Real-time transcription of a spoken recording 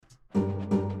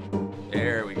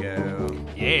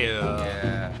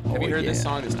heard this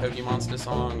song, this Toki Monster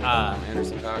song with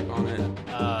Anderson .Paak on it?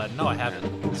 No, I haven't.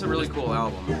 It's a really cool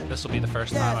album. This will be the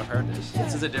first time I've heard this.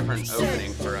 This is a different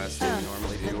opening for us than we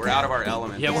normally do. We're out of our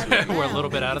element. Yeah, we're a little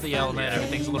bit out of the element.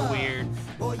 Everything's a little weird.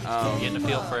 Getting a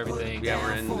feel for everything. Yeah,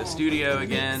 we're in the studio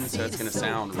again, so it's going to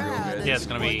sound real good. Yeah, it's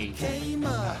going to be...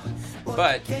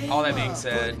 But, all that being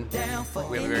said,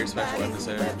 we have a very special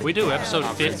episode. We do, episode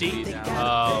 50. We've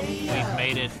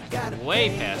made it way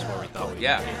past where we thought we'd be.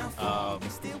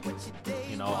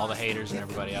 All the haters and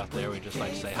everybody out there, we just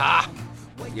like to say, ha!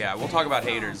 Yeah, we'll talk about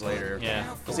haters later. Yeah.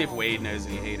 We'll see if Wade knows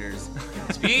any haters.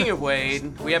 Speaking of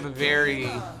Wade, we have a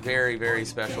very, very, very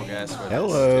special guest with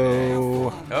us today.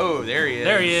 Oh, there he is.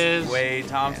 There he is. Wade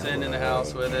Thompson in the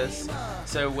house with us.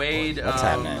 So Wade, what's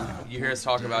happening? You hear us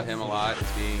talk about him a lot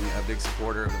as being a big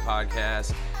supporter of the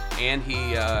podcast, and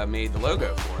he made the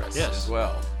logo for us as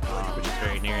well. Which is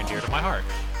very near and dear to my heart.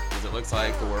 Because it looks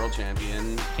like the world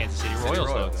champion Kansas City Royals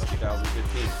logo.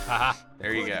 2015. Haha.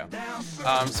 There you go.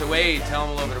 So Wade, tell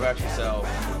him a little bit about yourself.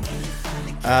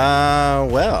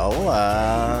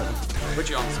 Put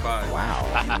you on the spot. Wow.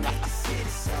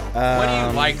 What do you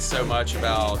like so much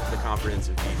about the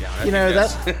comprehensive Beatdown?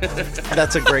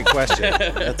 That's a great question.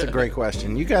 That's a great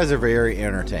question. You guys are very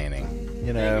entertaining.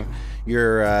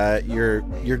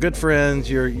 You're good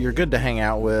friends. You're good to hang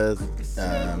out with.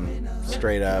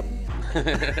 Straight up.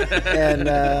 And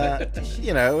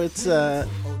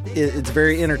it's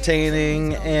very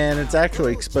entertaining, and it's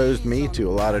actually exposed me to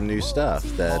a lot of new stuff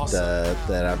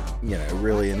that I've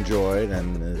really enjoyed,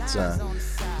 and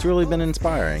it's really been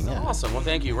inspiring. Yeah. Awesome. Well,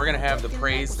 thank you. We're gonna have the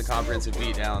praise the comprehensive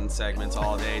Beatdown segments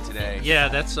all day today. Yeah,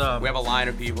 that's. We have a line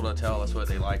of people to tell us what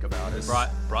they like about us.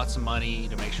 Brought some money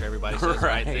to make sure everybody says the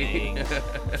right things.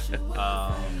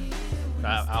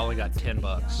 I only got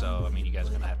 $10, so you guys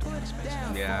are gonna have to put space.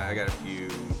 Yeah, I got a few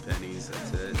pennies.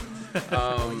 That's it.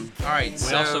 All right.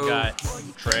 We also got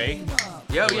Trey.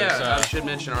 I should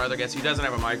mention our other guest. He doesn't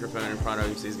have a microphone in front of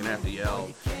him, so he's gonna have to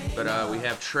yell. But we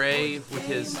have Trey with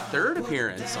his third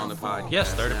appearance on the podcast.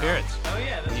 Yes, third appearance. Oh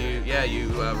yeah. You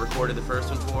recorded the first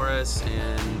one for us,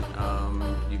 and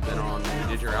you've been on. You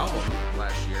did your album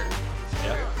last year.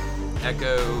 Yeah.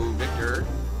 Echo Victor,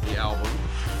 the album.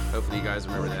 Hopefully you guys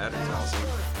remember that. It's awesome.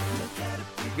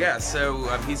 Yeah, so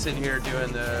he's sitting here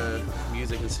doing the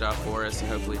music and stuff for us, and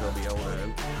hopefully he'll be able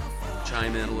to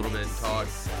chime in a little bit and talk.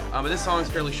 But this song is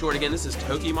fairly short. Again, this is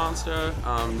Toki Monster.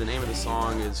 The name of the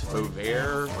song is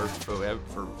Fauvert or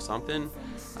for something.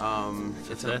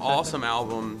 It's an awesome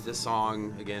album. This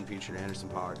song, again, featured Anderson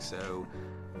 .Paak, so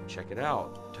check it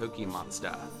out. Toki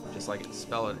Monster. Just like it,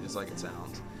 spell it just like it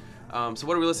sounds. So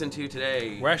what are we listening to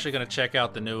today? We're actually going to check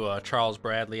out the new Charles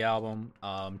Bradley album,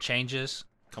 Changes,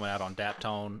 coming out on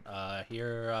Beatdown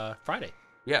here Friday.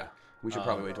 Yeah, we should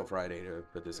probably wait till Friday to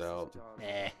put this out.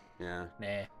 Nah. Yeah.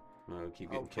 Nah. We'll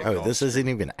keep getting kicked off. This isn't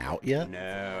even out yet?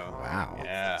 No. Wow.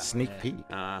 Yeah. Sneak peek.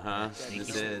 Uh-huh.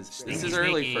 This is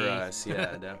early for us.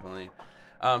 Yeah, definitely.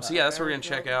 That's what we're going to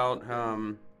check out.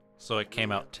 So it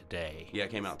came out today. Yeah,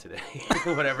 it came out today.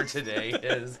 Whatever today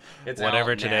is, it's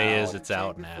Whatever out today now. is, it's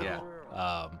out now. Yeah.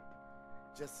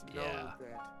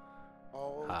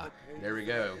 There we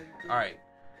go. All right.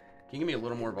 Can you give me a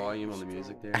little more volume on the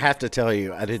music there? I have to tell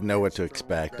you, I didn't know what to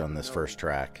expect on this first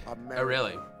track. Oh,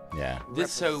 really? Yeah.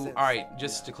 All right,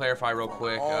 just to clarify real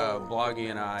quick,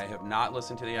 Bloggy and I have not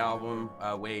listened to the album.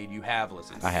 Wade, you have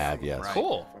listened to I have, yes. right?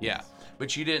 Cool. Yeah.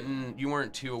 But you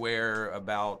weren't too aware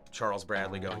about Charles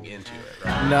Bradley going into it,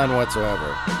 right? None whatsoever.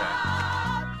 Okay.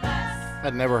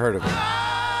 I'd never heard of him.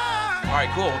 All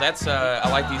right, cool. That's I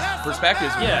like these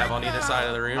perspectives we have on either side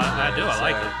of the room. I do. I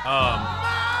like it.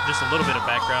 Just a little bit of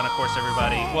background. Of course,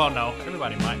 everybody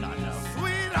might not know.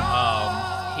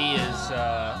 He is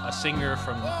a singer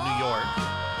from New York.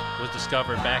 Was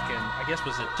discovered back in, I guess,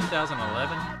 was it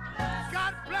 2011?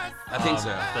 I think so.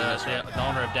 The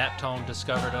owner of Beatdown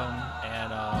discovered him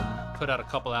and put out a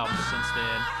couple albums since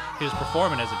then. He was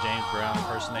performing as a James Brown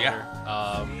impersonator.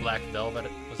 Black Velvet,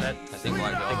 was that? I think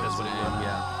Black Velvet. I think that's what he did.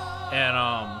 Yeah.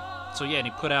 And and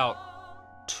he put out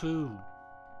two,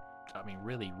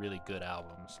 really, really good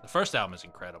albums. The first album is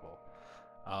incredible.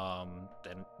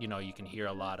 And you can hear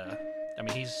a lot of.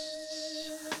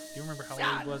 Do you remember how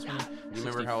old he was when he? You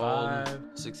remember how old?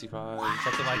 65,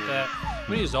 something like that.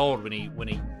 He was old when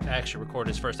he actually recorded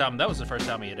his first album. That was the first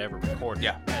time he had ever recorded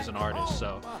as an artist.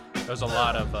 So there was a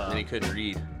lot of. And he couldn't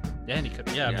read. Yeah, and he could.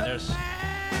 Yeah, there's a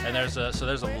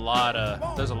lot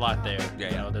there.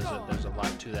 Yeah, there's a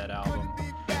lot to that album.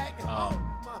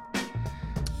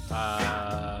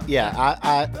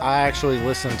 I actually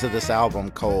listened to this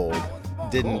album cold.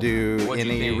 Didn't do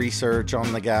any research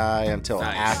on the guy until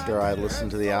after I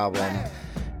listened to the album.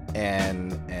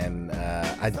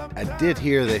 I did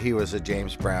hear that he was a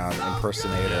James Brown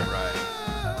impersonator. Yeah, right.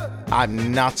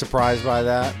 I'm not surprised by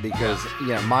that because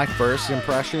my first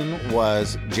impression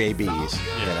was JB's.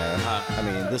 I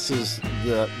mean, this is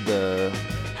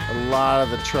a lot of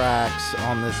the tracks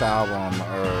on this album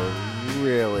are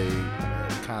really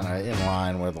kind of in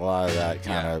line with a lot of that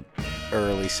kind of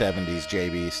early 70s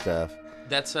JB stuff.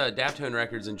 That's Daptone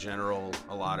Records in general.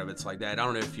 A lot of it's like that. I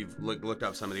don't know if you've looked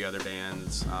up some of the other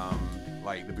bands,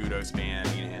 like the Budos Band,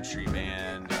 Hen Street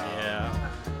Band,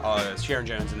 Sharon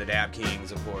Jones and the Dap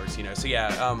Kings, of course. So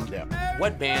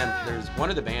what band? There's one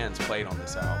of the bands played on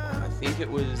this album. I think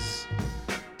it was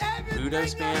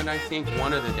Budos Band. I think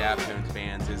one of the Daptones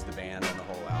bands is the band on the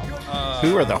whole album.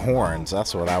 Who are the horns?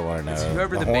 That's what I want to know.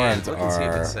 Whoever the horns band. Look and see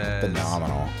if it are says.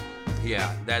 phenomenal.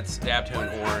 Yeah, that's Daptone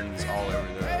horns all over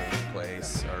the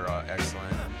place are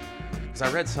excellent. Because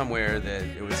I read somewhere that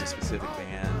it was a specific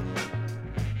band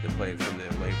that played from the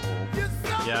label.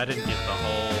 Yeah, I didn't get the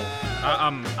whole.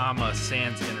 I'm a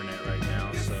sans internet right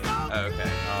now, so. Oh, okay.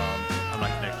 I'm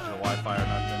not connected to the Wi-Fi or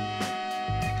nothing.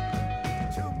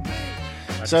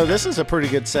 So this is a pretty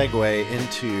good segue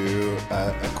into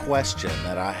a question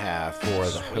that I have for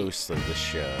the host of the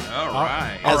show. All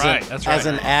right. That's right. As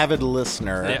an avid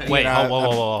listener, wait,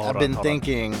 whoa, I've been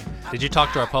thinking. Did you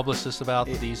talk to our publicist about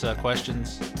these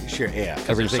questions? Sure, yeah. 'Cause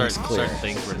Everything's clear. Certain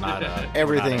things we're not.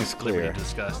 Everything's we're not clear.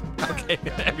 Discussed. Okay,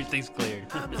 everything's clear.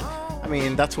 I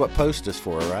mean, that's what post is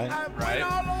for, right? Right.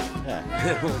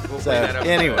 Yeah. We'll So play that up.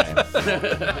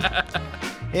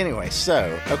 anyway,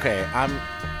 so okay,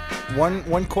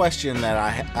 one question that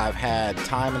I've had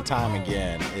time and time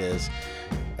again is,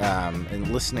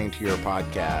 in listening to your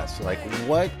podcast, like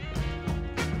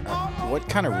what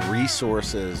kind of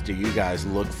resources do you guys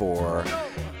look for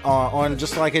on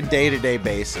just like a day-to-day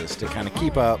basis to kind of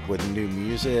keep up with new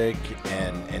music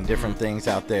and different things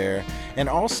out there, and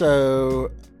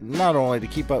also not only to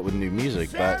keep up with new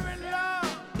music, but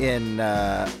in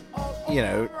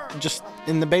just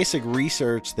in the basic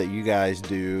research that you guys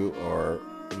do, or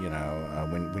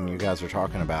when you guys are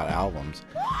talking about albums,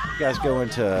 you guys go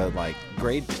into like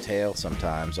great detail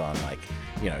sometimes on like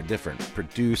different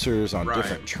producers on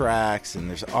different tracks, and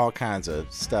there's all kinds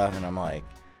of stuff, and I'm like,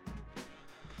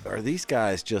 are these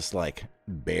guys just like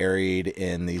buried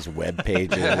in these web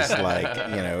pages, like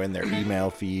in their email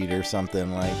feed or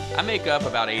something? Like, I make up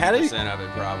about 80% of it,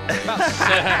 probably.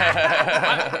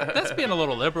 That's being a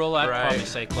little liberal. I'd probably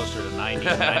say closer to 90,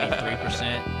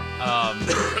 93%.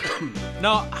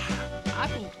 No,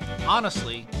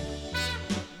 honestly,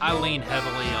 I lean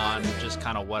heavily on just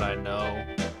kind of what I know.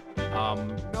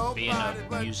 Being a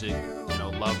music,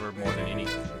 lover more than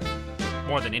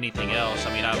anything else.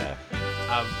 I mean,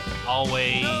 I've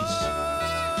always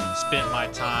spent my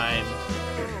time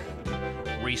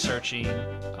researching,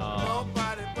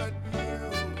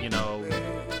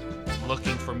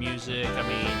 looking for music. I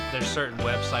mean, there's certain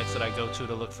websites that I go to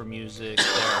look for music.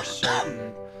 There are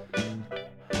certain.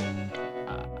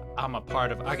 I'm a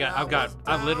part of.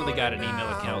 I've literally got an email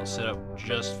account set up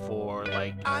just for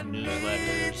like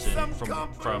newsletters and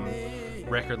from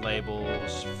record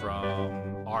labels,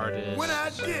 from artists,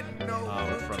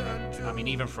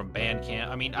 even from Bandcamp.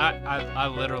 I mean, I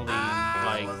literally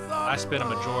I spend a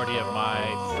majority of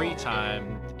my free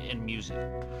time in music.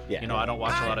 Yeah. I don't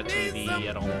watch a lot of TV.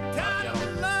 I don't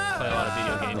play a lot of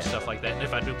video games, stuff like that. And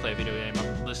if I do play a video game,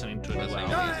 I'm listening to a new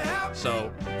album.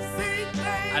 So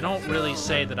I don't really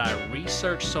say that I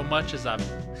research so much as I've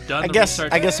done. I guess a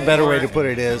better way to put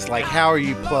it is like, how are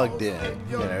you plugged in?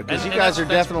 Because you guys are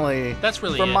definitely. That's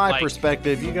really from my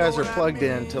perspective. You guys are plugged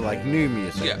into like new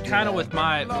music. Yeah. Kind of with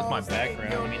my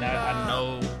background. I mean,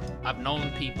 I've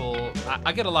known people.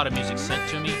 I get a lot of music sent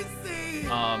to me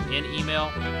in email.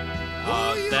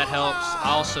 That helps. I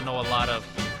also know a lot of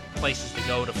places to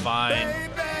go to find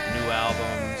new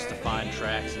albums, to find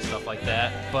tracks and stuff like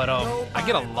that. But I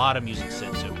get a lot of music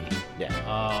sent to me. Yeah.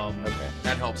 Okay.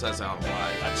 That helps us out a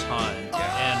lot. A ton.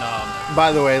 Yeah. And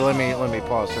by the way, let me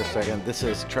pause for a second. This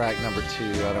is track number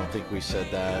 2. I don't think we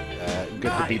said that.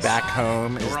 Good to Be Back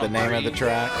Home is the name of the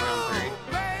track.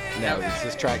 No, this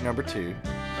is track number 2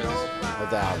 of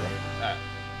the album.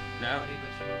 No.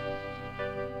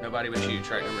 Nobody But You,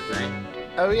 track number 3.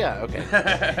 Oh yeah, okay.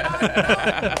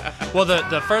 Well,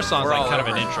 the first song's like kind of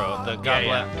an intro. The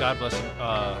God bless.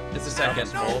 It's the second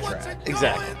full track.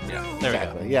 Exactly. Yeah. There we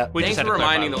go. Yeah. Thanks for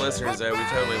reminding the listeners, though. We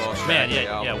totally lost track. Man,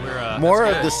 yeah, we're more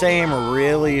of the same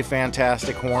really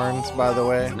fantastic horns, by the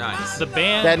way. Nice. The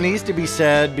band that needs to be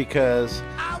said because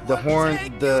the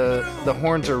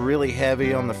horns are really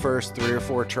heavy on the first 3 or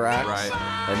 4 tracks, right?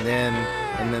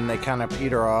 And then they kind of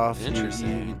peter off.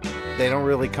 Interesting. they don't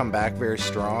really come back very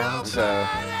strong. So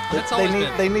That's always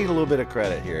been- they need a little bit of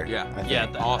credit here. Yeah. I think. Yeah,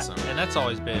 Awesome. And that's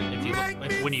always been,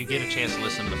 when you get a chance to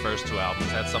listen to the first two albums,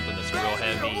 that's something that's real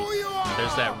heavy.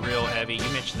 There's that real heavy. You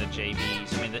mentioned the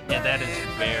JVs. I mean, and that is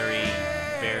very,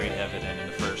 very evident in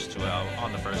the first two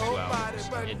on the first two albums.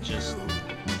 It just,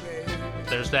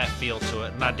 there's that feel to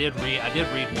it. And I did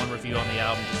read one review on the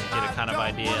album just to get a kind of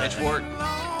idea. Pitchfork.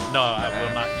 No, I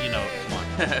will not. Come on.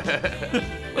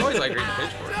 We always like reading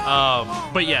Pitchfork.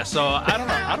 But yeah, so I don't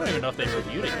know. I don't even know if they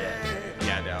reviewed it yet.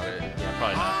 Yeah, I doubt it. Yeah,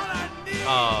 probably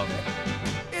not.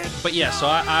 But yeah, so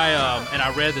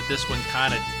I read that this one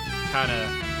kind of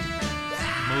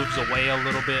moves away a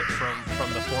little bit from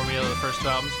the formula of the first two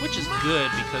albums, which is good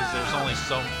because there's only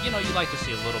so, you like to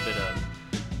see a little bit of,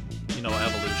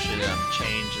 evolution and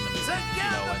change in the, in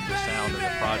the sound of the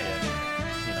project, or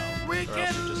else it just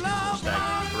gets a little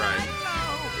stagnant. Right.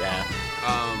 Yeah.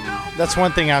 That's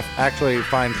one thing I actually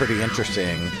find pretty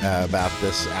interesting about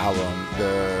this album.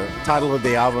 The title of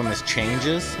the album is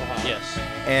Changes. Yes.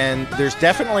 And there's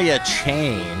definitely a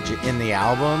change in the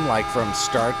album, like from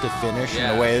start to finish in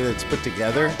the way that it's put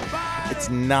together. It's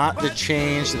not the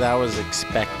change that I was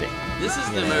expecting. This is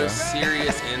the most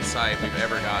serious insight we've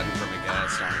ever gotten from a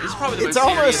guest on. This is probably the It's most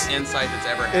almost- serious insight that's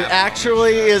ever happened. It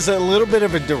actually is a little bit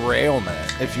of a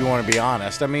derailment, if you want to be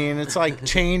honest. I mean, it's like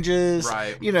changes.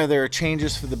 Right. There are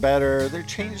changes for the better. There are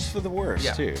changes for the worse,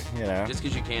 too. Just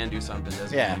because you can do something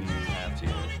doesn't mean you have to.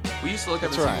 We used to look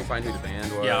up and see if we find who the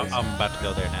band was. Yeah, I'm about to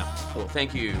go there now. Well,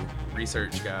 thank you,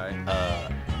 research guy.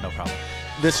 No problem.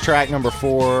 This track number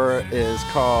 4 is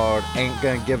called Ain't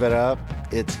Gonna Give It Up.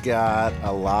 It's got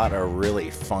a lot of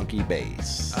really funky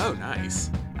bass. Oh,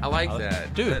 nice. I like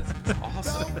that. Dude. That's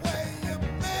awesome.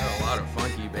 It's got a lot of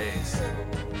funky bass.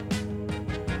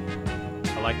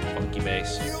 I like the funky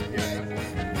bass.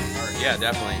 Yeah,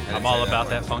 definitely. I'm all about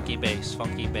that funky bass.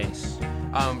 Funky bass.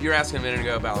 You were asking a minute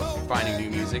ago about finding new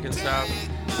music and stuff.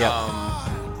 Yeah.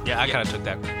 Yeah, I kind of took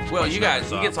that. Well, he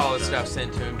question gets all this off. stuff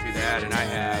sent to him through that, and I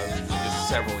have just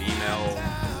several email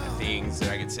things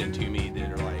that I get sent to me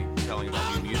that are like telling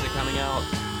about new music coming out.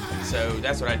 So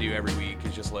that's what I do every week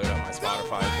is just load up my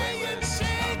Spotify playlist.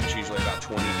 It's usually about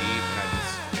 20 deep, and I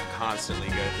just constantly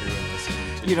go through and listen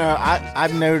to.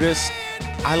 I've noticed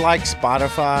I like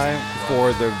Spotify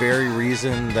for the very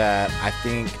reason that I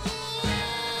think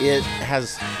it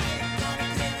has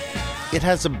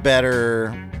a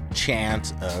better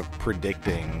chance of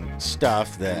predicting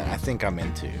stuff that I think I'm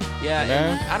into. Yeah,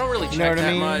 and I don't really check what I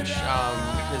that mean? much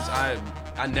because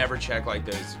I never check like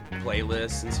those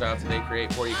playlists and stuff that they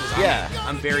create for you because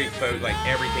I'm very like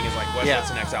everything is like what's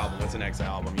the next album, what's the next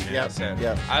album, so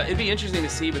it'd be interesting to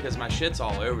see because my shit's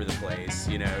all over the place,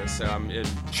 so I'm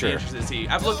interested to see.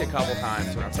 I've looked a couple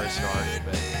times when I first started,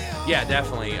 but yeah,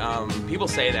 definitely people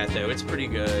say that though it's pretty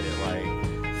good at like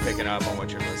picking up on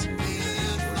what you're listening to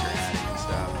and what you're adding and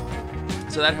stuff,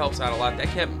 so that helps out a lot. That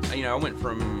kept I went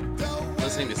from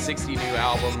listening to 60 new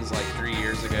albums like 3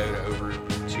 years ago to over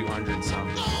 200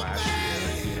 something last year,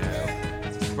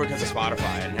 because of Spotify.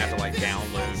 I didn't have to like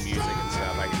download music and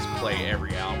stuff. I could just play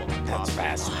every album. That's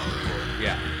fascinating.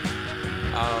 Yeah.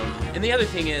 And the other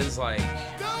thing is like,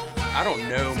 I don't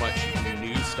know much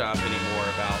new stuff anymore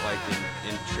about like the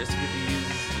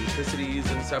intricacies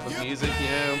and stuff with music,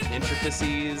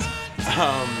 intricacies.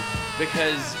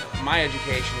 Because my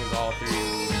education was all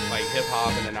through like hip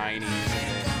hop in the 90s and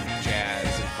then jazz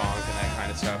and funk and that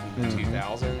kind of stuff in the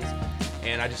 2000s.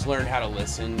 And I just learned how to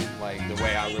listen, like the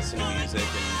way I listen to music,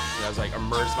 and I was like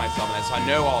immerse myself in that. So I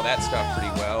know all that stuff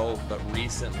pretty well, but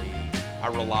recently I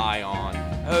rely on,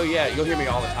 you'll hear me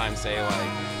all the time say like,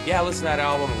 I listened to that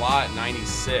album a lot in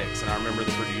 '96, and I remember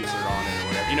the producer on it or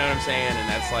whatever. You know what I'm saying? And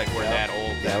that's like where that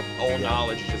old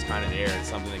knowledge is just kind of there. It's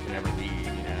something that can never leave,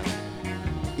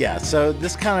 Yeah, so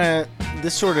this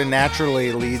sort of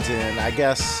naturally leads in, I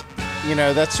guess.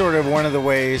 That's sort of one of the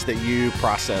ways that you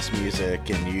process music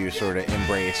and you sort of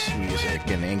embrace music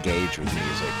and engage with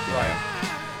music. Right.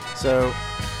 So,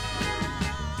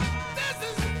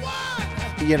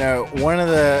 one of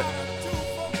the,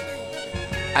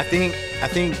 I think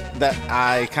that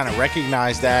I kind of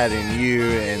recognize that in you,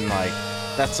 and like,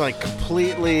 that's like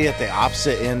completely at the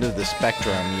opposite end of the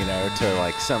spectrum, to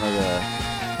like some of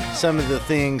the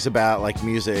things about like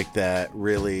music that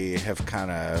really have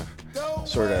kind of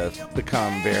sort of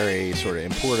become very sort of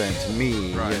important to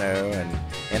me,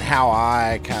 and how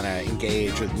I kind of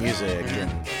engage with music. And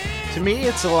to me,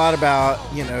 it's a lot about,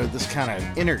 this kind of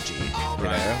energy, you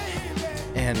know,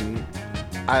 and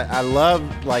I love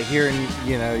like hearing,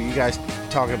 you guys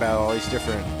talk about all these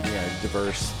different,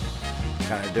 diverse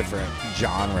kind of different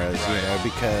genres,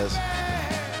 because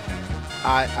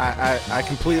I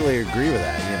completely agree with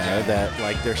that. You know, that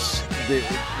like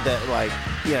that like,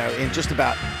 you know, in just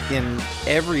about in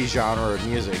every genre of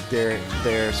music,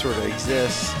 there sort of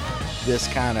exists this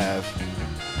kind of,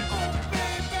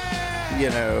 you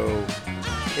know,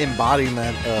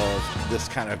 embodiment of this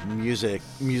kind of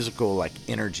musical like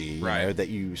energy, you know, that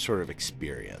you sort of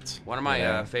experience. One of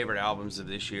my favorite albums of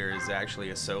this year is actually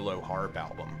a solo harp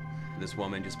album. This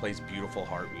woman just plays beautiful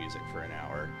harp music for an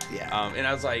hour. Yeah. And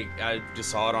I was like, I just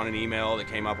saw it on an email that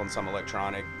came up on some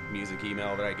electronic music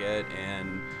email that I get,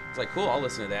 and it's like, cool, I'll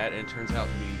listen to that. And it turns out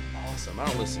to be awesome. I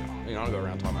don't listen, you know, I don't go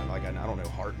around talking about like I don't know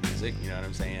harp music, you know what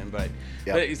I'm saying? But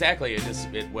exactly,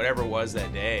 it whatever it was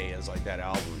that day, is like that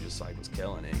album just like was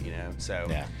killing it, you know. So,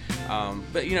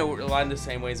 but you know, a lot of the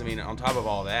same ways. I mean, on top of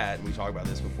all that, and we talked about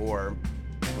this before,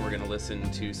 we're going to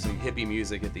listen to some hippie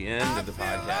music at the end of the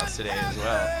podcast today as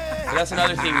well. So that's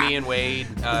another thing me and Wade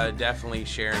definitely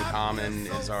share in common,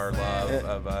 is our love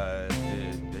of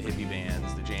the hippie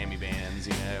bands, the jammy bands,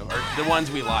 you know, or the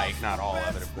ones we like, not all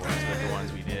of it, of course, but the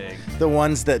ones we dig. The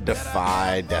ones that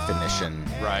defy definition.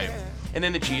 Right. And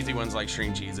then the cheesy ones like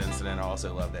String Cheese Incident, I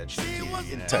also love that shit too,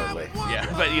 you know? Totally. Yeah,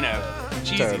 but you know,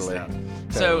 cheesy stuff.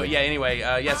 So yeah, anyway,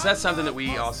 so that's something that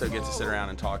we also get to sit around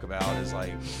and talk about, is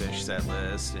like Fish set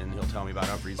list, and he'll tell me about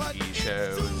Humphreys McGee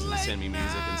shows and send me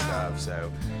music and stuff.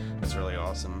 So that's really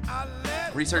awesome.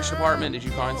 Research department, did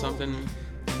you find something?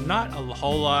 Not a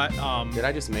whole lot. Did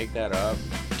I just make that up?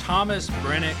 Thomas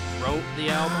Brennick wrote the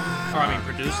album,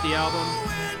 produced the album.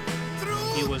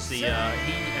 He was the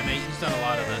he's done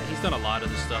a lot of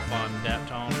the stuff on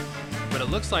Daptone, but it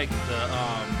looks like the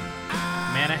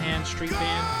Manahan Street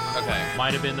Band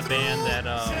might have been the band that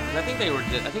I think they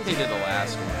did the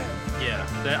last one. Yeah,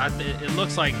 it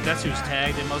looks like that's who's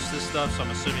tagged in most of this stuff, so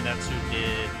I'm assuming that's who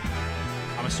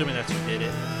did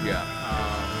it.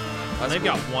 Yeah. They've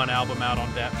got one album out on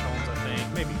Daptones, I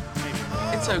think. Maybe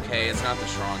more. It's okay. It's not the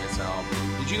strongest album.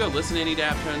 Did you go listen to any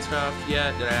Daptone stuff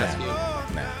yet? Did I ask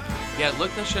you? No. Yeah,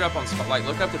 look this shit up on Spotify. Like,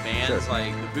 look up the bands.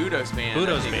 Like the Budos band.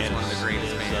 Budos band is one of the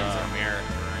greatest bands in America.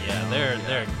 Yeah,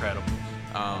 they're incredible.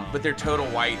 But they're total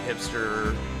white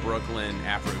hipster Brooklyn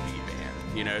Afrobeat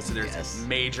band. You know, so there's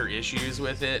major issues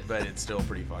with it, but it's still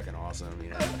pretty fucking awesome.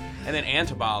 You know. And then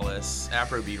Antibalas,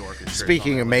 Afrobeat Orchestra.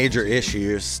 Speaking of major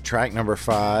issues, track number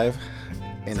 5,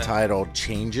 entitled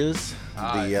 "Changes,"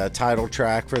 the title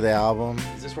track for the album.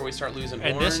 Is this where we start losing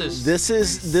and horns? This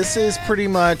is pretty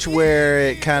much where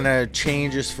it kind of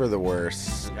changes for the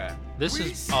worse. Okay. This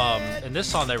is and this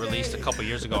song they released a couple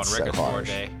years ago on Record Store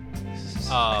Day.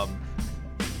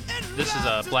 This is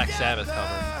a Black Sabbath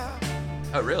cover.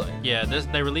 Oh, really? Yeah,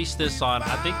 they released this on,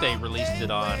 I think they released it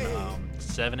on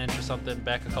 7-inch or something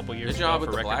back a couple years ago. Good job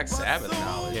with the Black Sabbath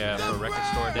knowledge. Yeah, for Record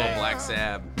Store Day. Black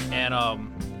Sab. And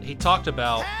he talked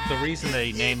about the reason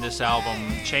they named this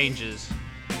album Changes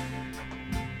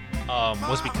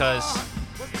was because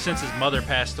since his mother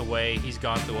passed away, he's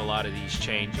gone through a lot of these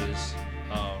changes.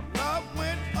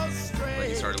 Like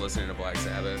he started listening to Black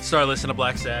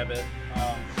Sabbath.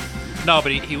 No,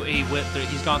 but he went through.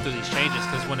 He's gone through these changes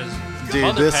because when his Dude,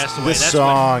 mother passed away, this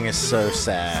song is so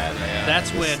sad, man.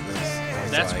 That's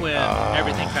when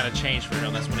everything kind of changed for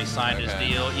him. That's when he signed his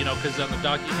deal. You know, because on the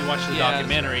if you watch the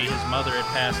documentary, his mother had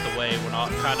passed away when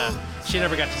she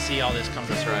never got to see all this come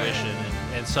to fruition.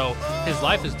 And so his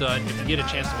life is done. If you get a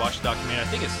chance to watch the documentary, I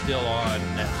think it's still on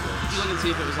Netflix. Did you look and see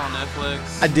if it was on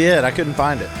Netflix? I did. I couldn't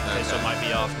find it. Okay, so it might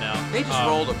be off now. They just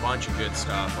rolled a bunch of good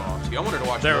stuff off too. I wanted to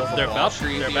watch They're Wolf of Wall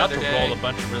Street They're the about other to day. roll a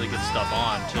bunch of really good stuff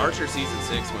on too. Archer season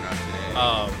 6 went up today.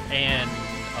 And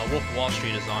Wolf of Wall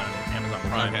Street is on Amazon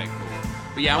Prime. Okay, cool.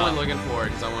 But yeah, I went looking for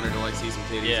it because I wanted to like see some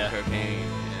titties and cocaine,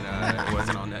 and it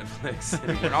wasn't on Netflix.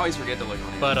 I always forget to look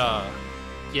on it. But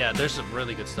yeah, there's some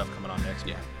really good stuff coming on next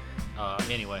month.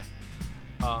 Anyway.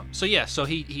 So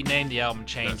he named the album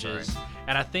Changes, That's right.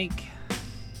 and I think,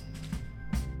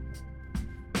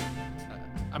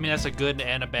 I mean, that's a good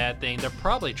and a bad thing. They're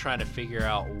probably trying to figure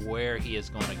out where he is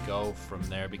going to go from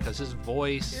there because his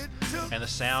voice and the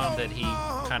sound that he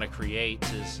kind of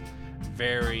creates is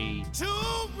very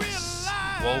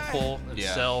woeful and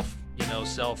self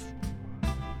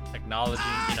acknowledging,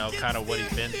 kind of what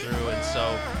he's been through, and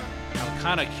so I'm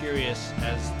kind of curious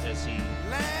as he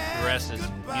progresses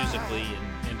musically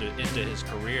and into his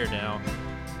career now,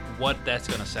 what that's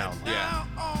gonna sound like. Yeah.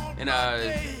 And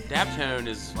Daptone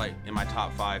is like in my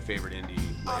top 5 favorite indie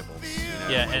labels.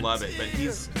 I love it, but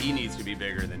he needs to be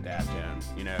bigger than Daptone.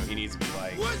 He needs to be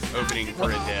like opening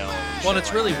for Adele. Well,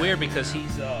 it's really weird because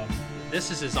he's this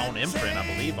is his own imprint, I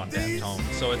believe, on Daptone.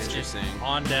 So it's just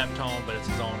on Daptone, but it's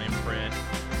his own imprint.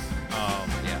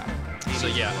 So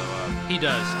needs to yeah, blow up. he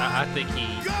does. I think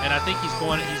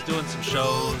he's doing some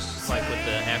shows like with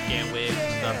the Afghan wigs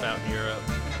and stuff out in Europe.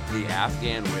 The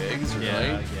Afghan wigs, really?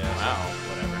 Yeah. Wow.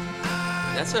 Whatever.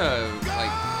 That's a like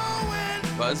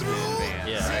buzzband band.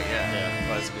 Yeah. Right?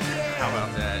 Yeah. Buzzband. How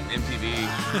about that?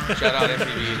 MTV. Shout out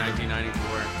MTV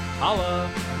 1994. Holla.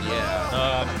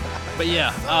 Yeah. But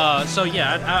yeah. So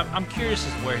yeah, I'm curious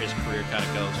as to where his career kind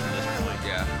of goes from this point.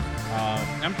 Yeah.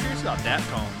 I'm curious about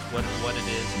Deftones, what it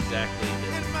is exactly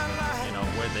that, you know,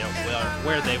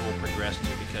 where they will progress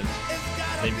to, because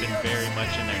they've been very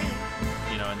much in their,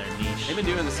 you know, in their niche. They've been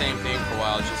doing the same thing for a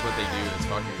while. It's just what they do that's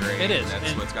fucking great. It is.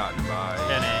 That's what's gotten them by.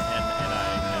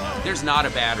 And There's not a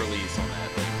bad release on that.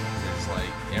 There's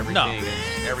like everything.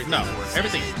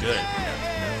 everything's good.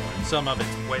 Some of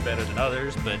it's way better than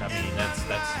others, but I mean that's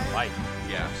life.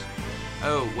 Yeah.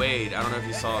 Oh wait, I don't know if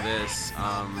you saw this.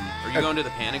 Are you going to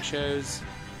the Panic shows?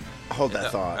 Hold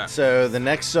that thought. So the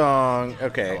next song,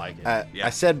 okay, I like it. Yeah. I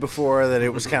said before that it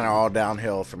was kind of all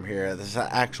downhill from here. This is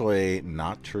actually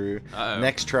not true. Uh-oh.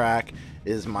 Next track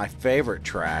is my favorite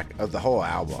track of the whole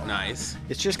album. Nice.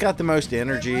 It's just got the most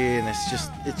energy, and it's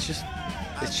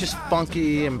just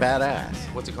funky and badass.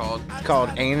 What's it called? It's called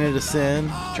 "Ain't It a Sin,"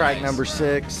 track Nice. number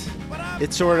 6.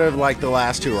 It's sort of like the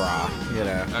last hurrah, you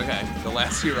know. Okay. The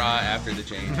last hurrah after the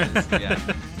changes. Yeah.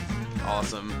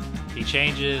 Awesome. He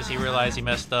changes, he realizes he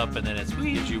messed up, and then it's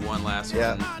Gives you one last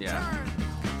Yeah. one. Yeah.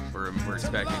 We're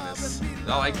expecting this.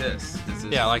 I like this. This is,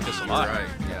 Yeah, I like this a lot. Right.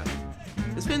 Yeah.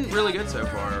 It's been really good so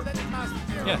far.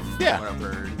 From Yeah. What I've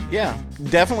heard. Yeah,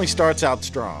 definitely starts out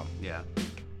strong. Yeah.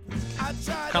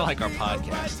 kind of like our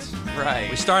podcasts. Right.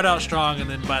 We start out strong, and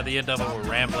then by the end of it, we're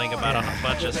rambling about a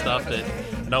bunch of stuff that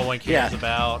no one cares Yeah.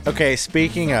 about. Okay,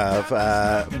 speaking of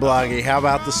Bloggy, how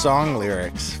about the song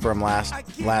lyrics from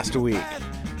last week?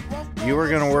 You were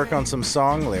gonna work on some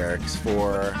song lyrics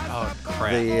for Oh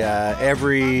crap! the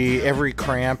every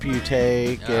cramp you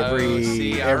take,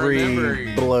 every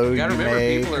remember, blow you gotta remember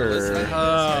make, people are listening to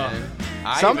or this, man.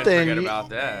 I something. even forget about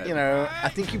that. You know, I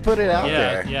think you put it out Yeah,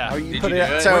 there. yeah. Oh, you Did put you it do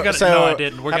out. it? So, We're gonna, so no, I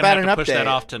didn't. We're how gonna about have to an push that update?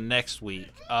 off to next week.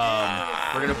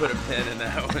 We're gonna put a pin in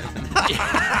that one.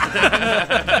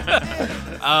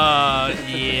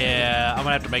 Yeah, I'm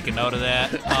gonna have to make a note of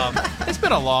that. It's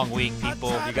been a long week,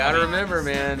 people. You gotta remember,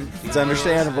 man. It's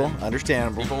understandable.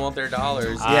 Understandable. People want their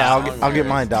dollars. Yeah, Song I'll get lyrics.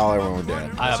 my $1 when we're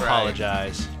done. I That's right.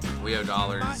 apologize. We owe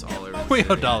dollars all over. the We owe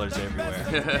city. dollars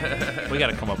everywhere. We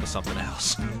got to come up with something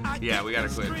else. Yeah, we gotta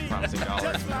quit promising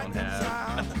dollars we don't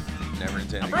have. Never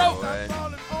intend to broke. go away.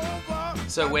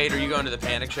 So wait, are you going to the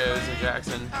Panic shows in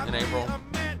Jackson in April?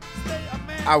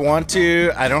 I want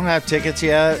to. I don't have tickets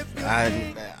yet.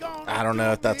 I don't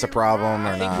know if that's a problem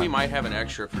or I think not. we might have an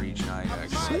extra for each night.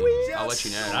 Actually, Sweet. I'll let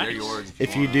you know. Nice. They're yours.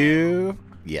 If you do,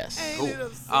 yes. Cool.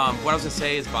 What I was gonna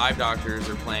say is Vibe Doctors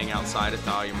are playing outside of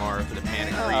Thalyamar for the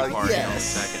Panic Free Oh, party on the yes.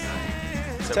 second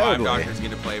night. So Totally. Vibe Doctors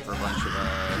get to play for a bunch of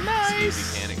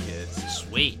skeezy Panic kids.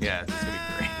 Sweet. Yeah, it's gonna be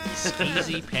great.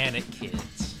 Skeezy Panic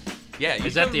Kids. Yeah, you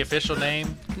Is that come- the official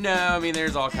name? No, I mean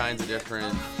there's all kinds of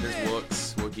different. There's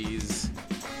Wookiees.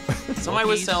 Somebody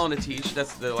was Wookiees? selling a t-shirt.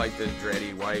 That's the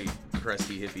dready white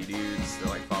crusty hippie dudes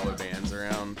that follow bands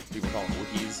around. People call them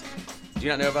Wookiees. Do you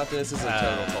not know about this? This is a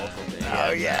total cultural thing.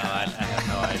 Oh, yeah. No, I have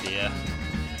no idea.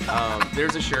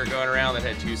 There's a shirt going around that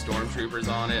had 2 stormtroopers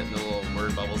on it, and the little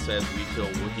word bubble says "We kill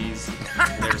Wookiees."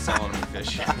 And they were selling them at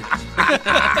fish.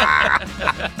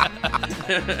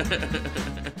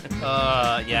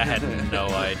 Yeah, I had no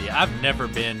idea. I've never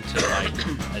been to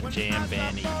a jam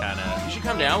bandy kind of. You should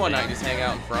come down one night and just hang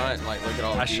out in front and look at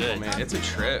all the I people, should. man. It's a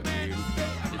trip, dude.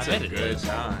 It's I a bet it good is.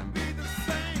 time.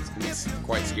 It's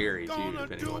quite scary too,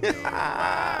 depending on what you're doing.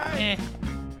 Eh.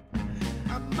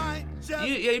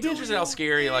 You'd be interested in how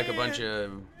scary a bunch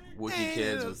of Wookiee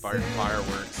kids with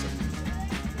fireworks and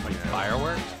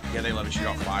Fireworks? yeah, they love to shoot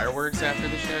off fireworks after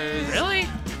the shows. Really?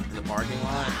 In the parking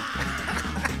lot.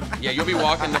 Yeah, you'll be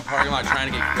walking in the parking lot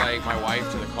trying to get my wife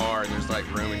to the car, and there's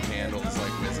Roman candles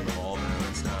whizzing the ball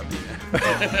and stuff.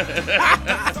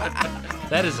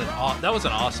 That was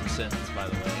an awesome sentence, by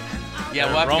the way. Yeah,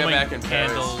 we'll have to go back and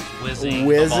candles whizzing,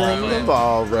 Whizzing the the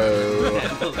ball. ball road.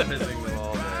 Candles whizzing the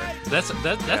ball there. That's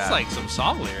Yeah. like some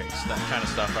song lyrics, that kind of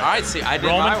stuff, right? All right, see, I did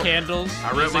Roman my candles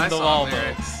I wrote whizzing my the song Volvo.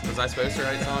 lyrics. Was I supposed to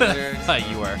write song lyrics?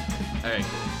 You were. All right,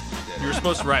 cool. You were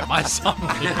supposed to write my song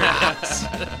lyrics.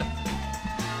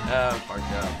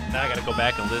 Fucked up. Now I gotta go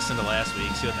back and listen to last week,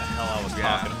 see what the hell I was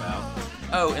Yeah. talking about.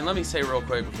 Oh, and let me say real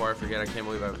quick before I forget, I can't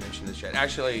believe I mentioned this yet.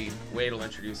 Actually, Wade will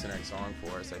introduce the next song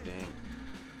for us, I think.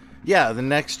 Yeah, the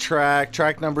next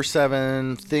track number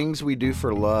 7, Things We Do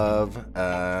for Love. It's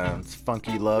a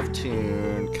funky love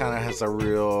tune. Kind of has a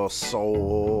real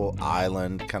soul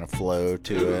island kind of flow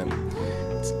to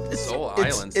it. Soul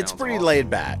Island It's sounds pretty awesome. laid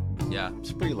back. Yeah,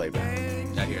 It's pretty laid back.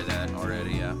 I hear that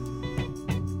already. Yeah.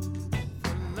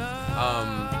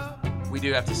 We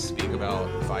do have to speak about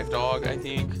Five Dog, I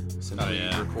think, since we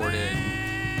recorded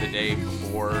the day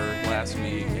before last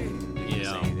week and didn't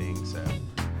say anything. So,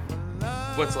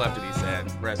 what's left to be said?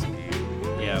 Rest in peace.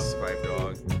 Yeah. Five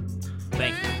Dog.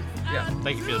 Thank you. Yeah.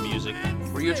 Thank you for the music.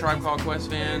 Were you a Tribe Called Quest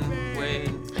fan,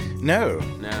 Wade? No,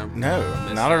 Missed not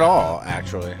that. at all,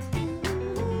 actually.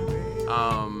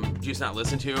 Did you just not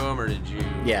listen to them, or did you?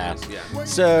 Yeah. Yeah.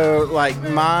 So, like,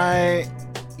 my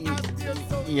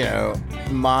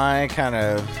kind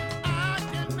of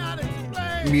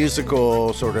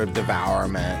musical sort of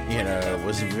devourment,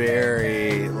 was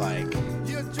very, like,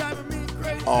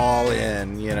 all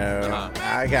in,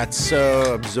 I got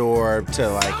so absorbed to,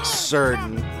 like,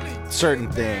 certain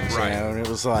things, Right. and it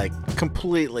was, like,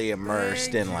 completely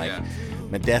immersed in, like,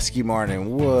 Medeski, Martin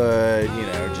Wood,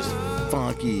 just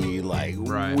funky, like,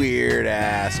 Right. weird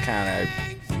ass kind of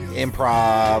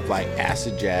improv, like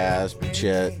acid jazz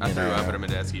shit. I threw up at a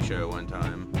Medeski show one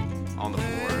time on the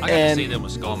floor. I got to And- see them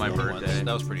with Schofield on my once. birthday.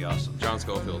 That was pretty awesome. John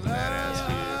Scofield's a badass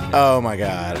dude. Oh my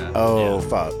god! Yeah. Oh Yeah.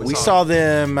 fuck! We We saw saw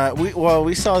them.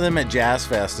 We saw them at Jazz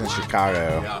Fest in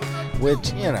Chicago, Yeah.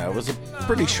 which was a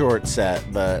pretty short set,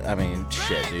 but I mean,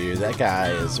 shit, dude, that guy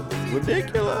is We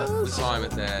ridiculous. saw him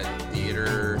at that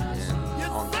theater and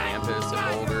on campus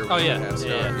at Boulder. Oh, yeah. That stuff.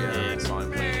 Yeah. I saw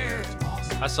him play there. It's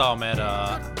awesome. I saw him at,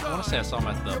 I want to say I saw him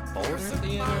at the Boulder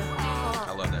Theater.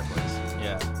 I love that place.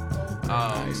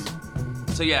 Yeah.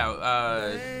 So yeah,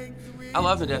 I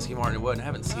love Medeski, Martin Wood, and I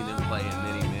haven't seen them play in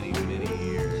many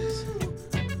years.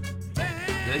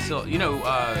 They still,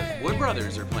 Wood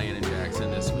Brothers are playing in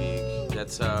Jackson this week.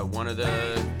 That's one of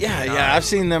the Yeah, I've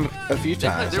seen them a few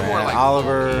They're times. more man. like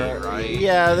Oliver, funky, right?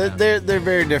 Yeah, Yeah. they're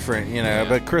very different, Yeah.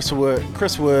 But Chris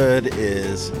Wood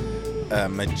is a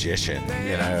magician,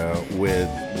 with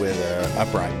a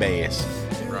upright bass.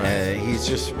 Right. And he's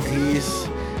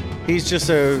just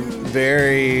a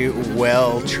very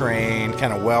well trained,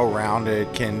 kind of well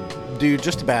rounded, can do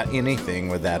just about anything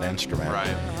with that instrument. Right.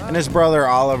 And his brother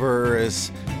Oliver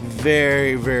is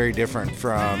very, very different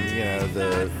from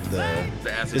the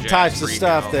acid jazz types of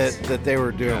stuff freakouts. that they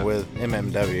were doing with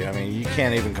MMW. I mean, you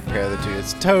can't even compare the two.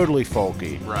 It's totally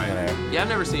folky. Right. Yeah, I've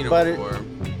never seen them But before.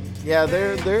 Yeah,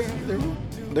 they're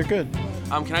good.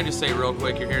 Can I just say real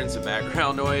quick, you're hearing some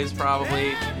background noise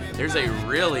probably. There's a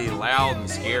really loud and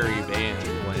scary band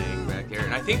playing back there.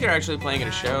 And I think they're actually playing at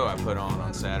a show I put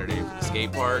on Saturday for the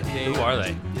skate park thing. Who are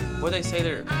they? What they say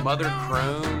they're Mother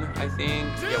Crone, I think.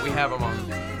 Yeah, we have them on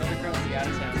Mother Crone's the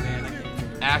out-of-town band, I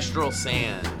think. Astral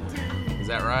Sand. Is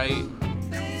that right?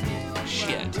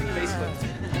 Shit.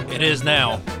 Facebook. It is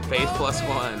now. Faith Plus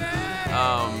One.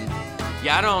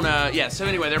 Yeah, I don't, so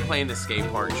anyway, they're playing the skate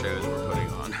park show that we're putting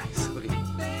on.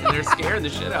 And they're scaring the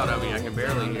shit out of me. I can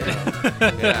barely hear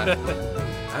them. Yeah.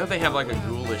 I hope they have like a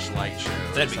ghoulish light show.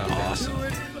 or That'd be something. awesome.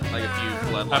 Like a few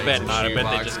floodlights. I bet and not. I bet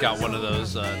they shoeboxes. just got one of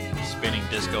those spinning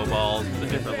disco balls with the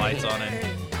different lights on it.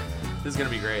 This is gonna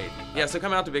be great. Yeah, so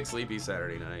come out to Big Sleepy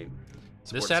Saturday night.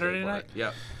 Support the Saturday skate park. night?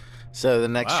 Yep. So the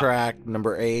next Wow. track,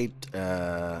 number 8.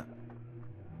 I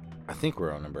think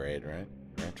we're on number 8, right?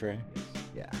 Right, Trey?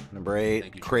 Yeah. Number 8,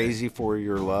 Thank you, Trey. Crazy for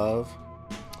Your Love.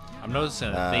 I'm noticing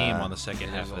a theme on the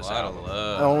second There's half a of this lot of album.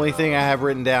 love. The only thing I have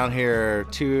written down here,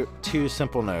 two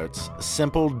simple notes: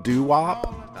 simple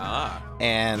doo-wop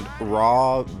and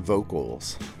raw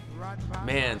vocals.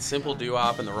 Man, Simple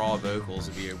Doo-Wop and the Raw Vocals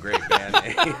would be a great band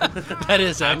name. That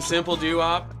is I'm excellent. Simple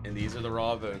Doo-Wop, and these are the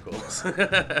Raw Vocals.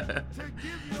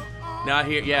 Now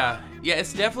here, yeah,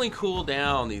 it's definitely cooled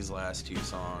down these last two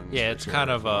songs. Yeah, for it's sure, kind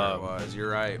of, from where it was.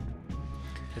 You're right.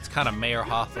 It's kind of Mayor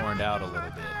Hawthorned out a little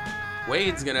bit.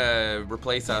 Wade's gonna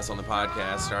replace us on the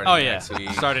podcast starting Oh yeah, next week.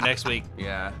 starting next week.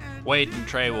 Yeah, Wade and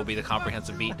Trey will be the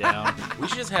comprehensive beatdown. we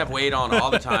should just have Wade on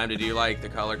all the time to do like the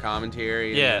color commentary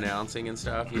and Yeah. announcing and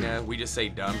stuff. We just say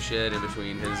dumb shit in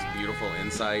between his beautiful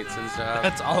insights and stuff.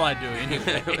 That's all I do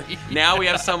anyway. Now we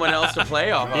have someone else to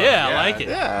play off of. Yeah, I like it.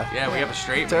 Yeah, we have a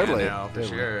straight Totally, man now for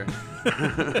totally. sure.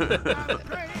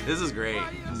 This is great.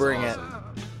 This is Bring it. awesome.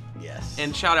 Yes.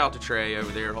 And shout out to Trey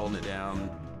over there holding it down.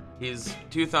 He's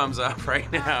 2 thumbs up right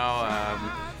now.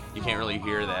 You can't really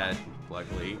hear that,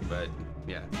 luckily, but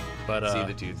yeah. But See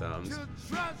the 2 thumbs.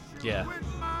 yeah,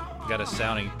 got us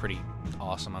sounding pretty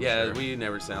awesome. I'm Yeah, sure. we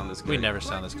never sound this good. We never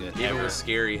sound this good. Even ever. with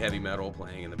scary heavy metal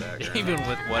playing in the background. Even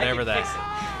with whatever that.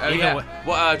 Oh, even yeah. with-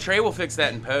 Well, Trey will fix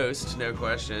that in post, no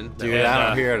question. Dude, And, I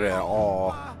don't hear it at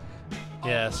all.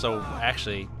 Yeah. So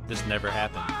actually, this never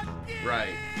happened.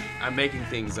 Right. I'm making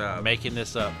things up. Making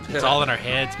this up. It's all in our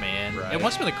heads, man. Right. It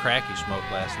must have been the crack you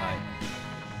smoked last night.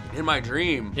 In my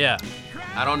dream, Yeah.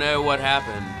 I don't know what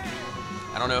happened.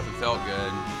 I don't know if it felt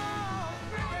good.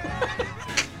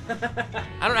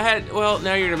 I don't know. Well,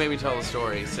 now you're gonna make me tell the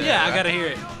story. So, Yeah, I gotta hear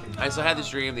it. I had this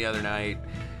dream the other night.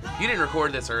 You didn't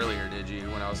record this earlier, did you?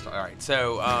 When I was all right.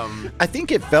 So, I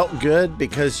think it felt good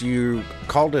because you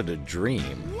called it a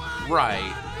dream.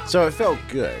 right. So it felt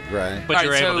good, right? But All you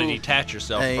were right, able to so- detach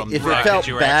yourself Hey, from if the it fact felt that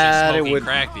you were bad, actually it smoking would-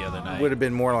 crack the other night. Would have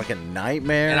been more like a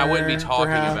nightmare. And I wouldn't be talking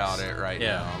perhaps. about it right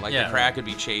Yeah. now. Like Yeah. the crack would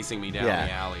be chasing me down Yeah.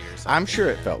 the alley or something. I'm sure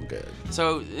it felt good.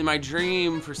 So in my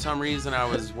dream, for some reason, I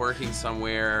was working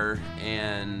somewhere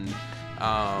and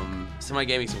somebody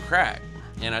gave me some crack.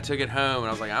 And I took it home and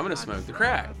I was like, I'm gonna smoke the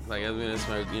crack. Like I'm gonna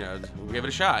smoke, give it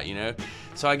a shot,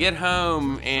 So I get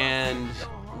home and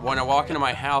when I walk into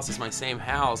my house, it's my same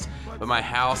house, but my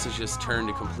house has just turned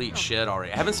to complete shit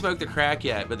already. I haven't smoked the crack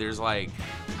yet, but there's like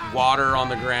water on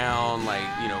the ground, like,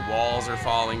 walls are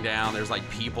falling down. There's like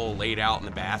people laid out in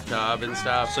the bathtub and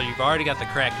stuff. So you've already got the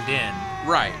crack den.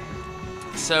 Right.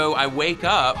 So I wake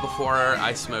up before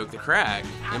I smoke the crack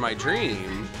in my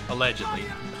dream, Allegedly.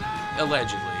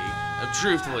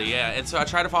 truthfully, yeah. And so I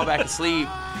try to fall back asleep,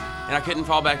 and I couldn't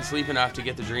fall back asleep enough to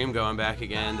get the dream going back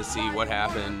again to see what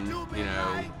happened,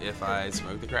 if I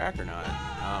smoked the crack or not.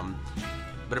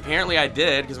 But apparently I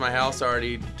did, because my house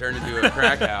already turned into a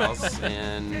crack house,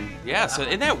 and yeah. So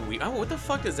isn't that weird? Oh, what the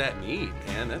fuck does that mean,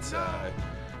 man? That's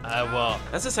Well,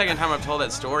 the second time I've told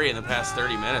that story in the past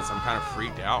 30 minutes. I'm kind of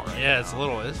freaked out right now. yeah, it's a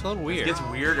little weird. It gets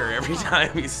weirder every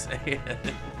time we say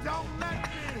it.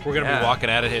 We're gonna Yeah. be walking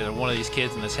out of here, and one of these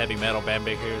kids in this heavy metal band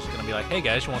big here is gonna be like, "Hey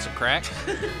guys, you want some crack?"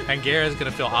 And Garrett's gonna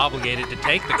feel obligated to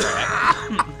take the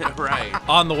crack Right.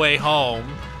 on the way home.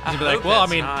 He's gonna be like, "Well, I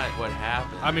mean, not what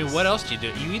happened. what else do you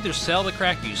do? You either sell the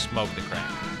crack or you smoke the crack."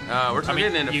 We're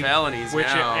getting into felonies which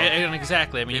now. and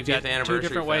exactly. I mean, you've 50th got two anniversary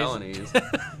different ways. felonies.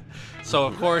 So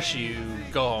of course you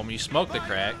go home, you smoke the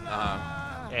crack,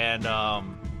 and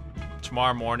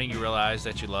tomorrow morning you realize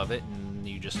that you love it, and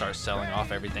you just start selling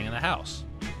off everything in the house.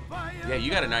 Yeah, you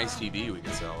got a nice TV we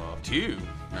can sell off. 2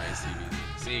 nice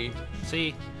TVs.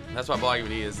 See, That's why Blogging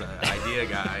with E is the idea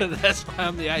guy. that's why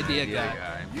I'm the idea Idea guy.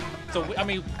 guy. So I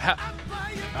mean,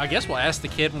 I guess we'll ask the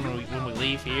kid when we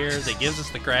leave here that gives us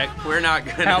the crack. We're not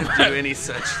How gonna much- do any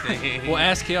such thing. We'll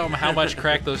ask him how much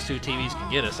crack those 2 TVs can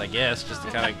get us. I guess just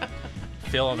to kind of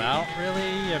fill them out.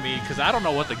 Really, I mean, because I don't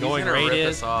know what the He's going gonna rate rip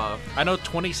is. us off. I know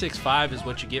 26.5 is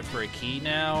what you get for a key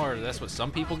now, or that's what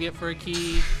some people get for a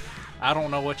key. I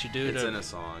don't know what you do It's to. in a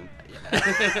song.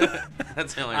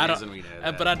 That's the only I reason don't, we know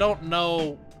that. but I don't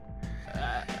know.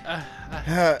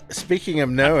 Speaking of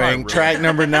probably knowing, ruined track it.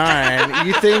 number 9.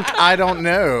 You think I don't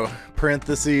know?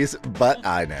 Parentheses, but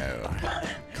I know.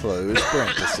 Close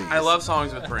parentheses. I love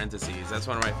songs with parentheses. That's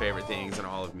one of my favorite things in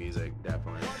all of music,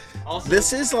 definitely. Also,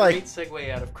 This is like- great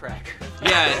segue out of crack.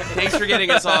 Yeah, thanks for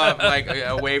getting us off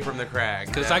away from the crack.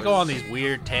 Because That I go on was- these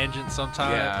weird tangents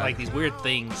sometimes, Yeah. like these weird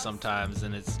things sometimes,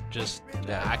 and it's just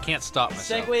Yeah. I can't stop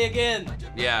myself. Segue again.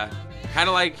 Yeah, kind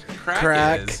of like crack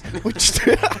Crack. is. Which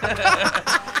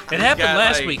It happened got,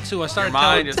 last like, week too. I Your started mind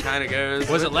telling. just kind of goes.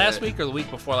 Was it with last week or the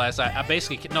week before last? I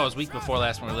basically no, it was week before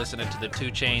last when we were listening to the 2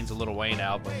 Chainz, the Lil Wayne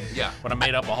album. Yeah. When I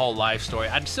made up a whole life story,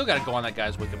 I still got to go on that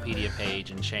guy's Wikipedia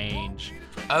page and change.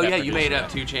 Oh that yeah, you made producer.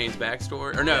 up 2 Chainz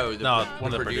backstory, or no? No, the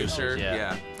one of the producer. producers,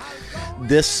 yeah.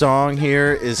 this song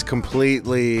here is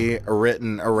completely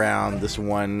written around this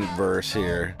one verse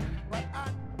here.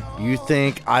 You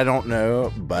think I don't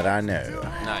know, but I know.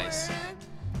 Nice.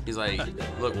 He's like,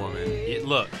 look, woman.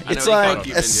 Look, I It's know what the fuck like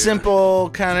you've a been doing. simple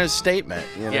kind of statement,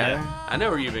 you know? Yeah, I know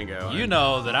where you've been going. you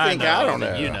know that I Think know I don't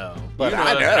that know. you know But You know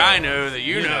I know. that I know that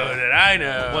you know that I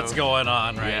know what's going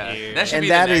on right Yeah. here. That should And be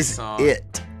that the next is song.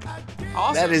 it.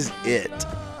 Awesome. That is it.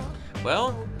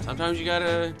 Well, sometimes you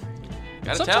gotta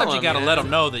tell Sometimes you them, got to man, let them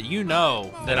know that you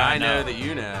know that I know. that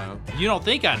you know You don't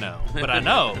think I know, but I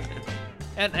know.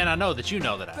 And I know that you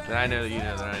know that I know. that I know that you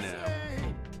know that I know.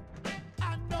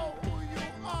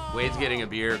 Wade's getting a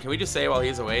beer. Can we just say while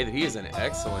he's away that he is an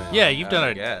excellent? Yeah, you've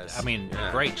done guest. I mean, Yeah.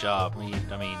 great job.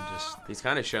 I mean, just He's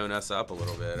kind of shown us up a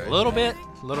little bit. a little bit.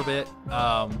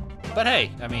 But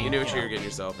hey, I mean, You knew what you were getting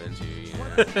yourself into. You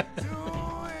know?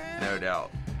 No doubt.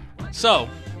 So,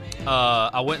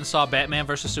 I went and saw Batman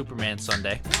vs Superman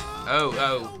Sunday.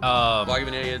 Blog of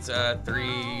an Idiot's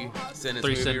 3-sentence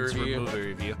movie review. Movie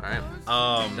review. All right.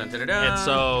 And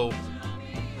so,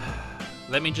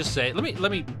 let me just say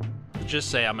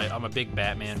I'm a big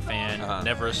Batman fan.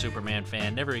 Never a Superman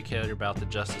fan. Never really cared about the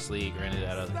Justice League or any of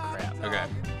that other crap. Okay.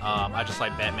 I just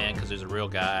like Batman because there's a real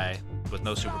guy with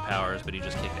no superpowers, but he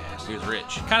just kicked ass. He was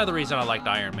rich. Kind of the reason I liked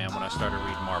Iron Man when I started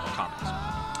reading Marvel comics.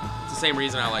 It's the same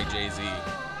reason I like Jay-Z.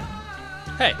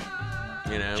 Hey,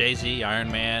 You know? Jay-Z, Iron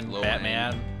Man, Lil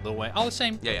Batman, Lil Wayne, all the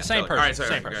same, Yeah, same totally. person, All right, sorry,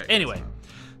 same right, person. right. Anyway,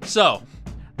 so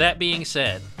that being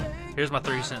said, here's my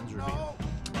 3-sentence review.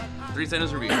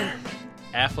 3-sentence review.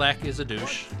 Affleck is a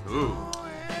douche. Ooh.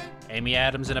 Amy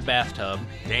Adams in a bathtub.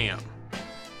 Damn.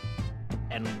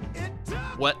 And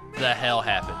what the hell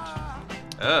happened?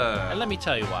 And let me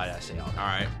tell you why I say all that. All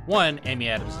right. One, Amy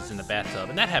Adams is in the bathtub,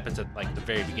 and that happens at like the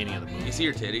very beginning of the movie. You see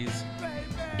your titties?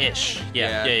 Ish.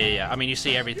 Yeah. I mean, you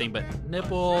see everything but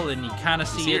nipple, and you kind of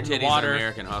You see see your it in titties the water. in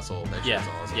American Hustle. That Yeah,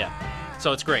 shit's awesome. yeah.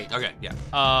 So it's great. Okay, yeah.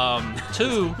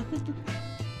 Two,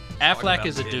 Affleck about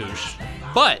is a titties. douche,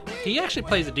 but he actually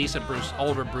plays a decent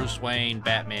older Bruce Wayne,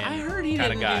 Batman I heard he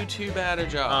kind of didn't guy. do too bad a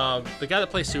job. The guy that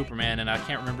plays Superman, and I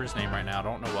can't remember his name right now. I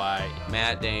don't know why.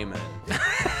 Matt Damon.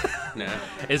 No.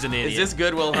 Is an idiot. Is this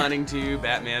Goodwill Hunting 2,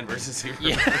 Batman versus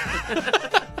Superman?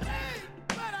 Yeah.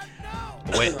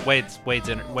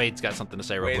 Wade's got something to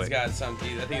say real Wade's quick. got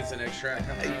something. I think it's the next track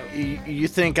coming up. You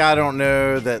think I don't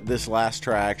know that this last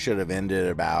track should have ended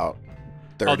about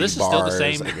 30 Oh, this is still the bars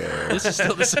same. ago. This is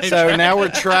still the same. So track. now we're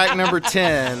track number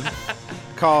 10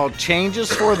 called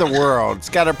Changes for the World. It's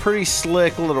got a pretty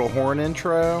slick little horn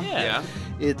intro. Yeah.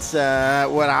 It's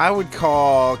what I would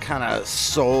call kind of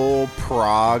soul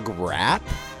prog rap.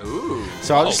 Ooh.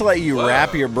 So I'll just let you Whoa.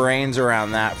 wrap your brains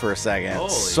around that for a second. Holy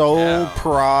Soul cow.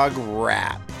 prog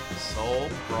rap. Soul.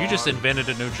 You just Frog. invented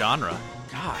a new genre,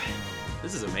 God,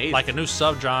 this is amazing. like a new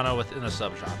subgenre within a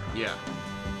subgenre. Yeah.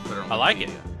 Put it on I like it.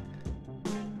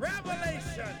 Wikipedia.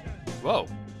 Revelation. Whoa.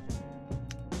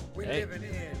 We Hey. living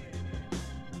in.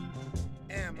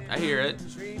 I hear it.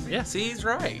 Yeah. See, he's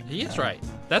right. He is right.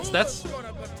 That's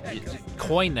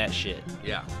coin that shit.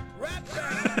 Yeah.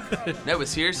 No, but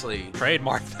seriously,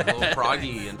 Trademark a little that.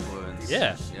 proggy influence.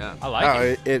 Yeah. Yeah. I like Oh,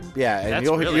 it. yeah, and That's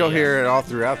you'll really, hear it all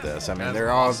throughout this. I mean, That's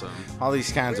they're awesome. all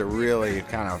these kinds of really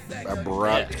kind of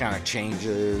abrupt Yeah. kind of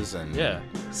changes and Yeah.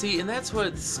 See, and that's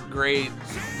what's great.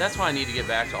 That's why I need to get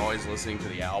back to always listening to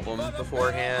the album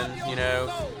beforehand, you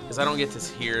know, because I don't get to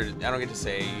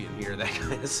say and hear that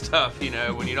kind of stuff, you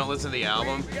know, when you don't listen to the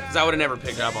album. Because I would have never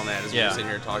picked up on that as we Yeah. were sitting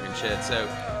here talking shit. So,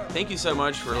 thank you so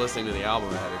much for listening to the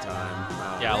album ahead of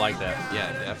time. Yeah, I like that.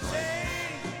 Yeah, definitely.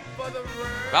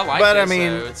 I like But, this, I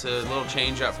mean- though. It's a little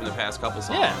change up from the past couple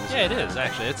songs. Yeah, it is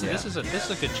actually. This is a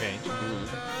good change.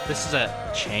 Mhm. This is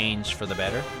a change for the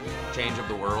better. Change of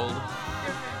the world. Is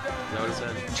that what it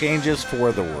said? changes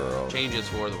for the world. Changes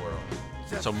for the world.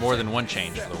 So more than one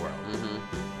change for the world. Mm-hmm.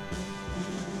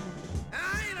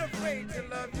 I ain't afraid to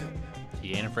love you.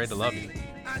 He ain't afraid to love you.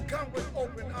 I come with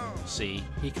open arms. See,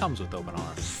 he comes with open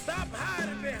arms. Stop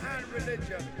hiding behind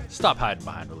religion. Stop hiding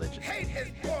behind religion. Hate is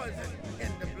poison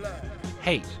in the blood.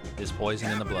 Hate is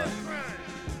poison in the blood.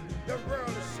 The world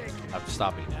is shaking. I have to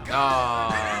stop you now.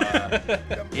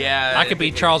 Yeah. I could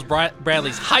be Charles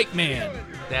Bradley's hype man.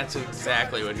 That's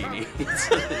exactly what he needs. Is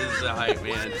the hype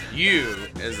man. You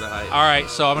is the hype. All right,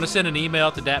 so I'm gonna send an email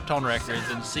to Daptone Records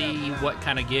and see what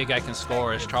kind of gig I can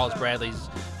score as Charles Bradley's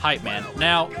hype man.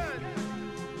 Now,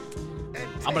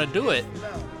 I'm gonna do it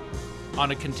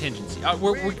on a contingency.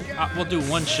 We'll do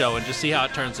one show and just see how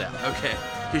it turns out. Okay.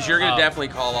 Because you're gonna definitely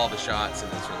call all the shots in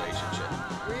this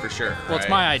relationship, for sure. Well, it's right?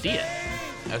 my idea.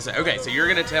 Okay, so you're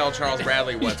gonna tell Charles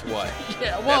Bradley what's what.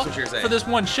 Yeah, well, That's what you're saying. for this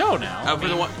one show now. Oh, for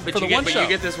the one, but you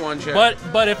get this one show.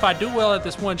 But if I do well at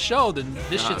this one show, then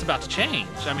this shit's about to change.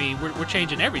 I mean, we're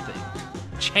changing everything.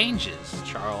 Changes,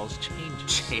 Charles.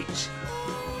 Changes. Change.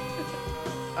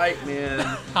 Hype man.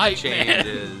 Hype man.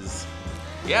 Changes.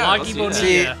 Yeah. let's Lucky do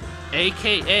that. Bonilla,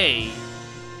 a.k.a.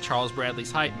 Charles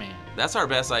Bradley's hype man. That's our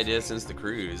best idea since the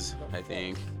cruise, I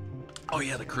think. Oh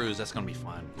yeah, the cruise. That's gonna be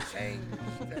fun. Change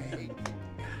the hate.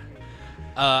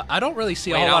 I don't really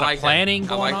see a Wait, whole I lot like of planning that.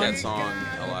 going I like on. that song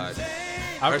a lot.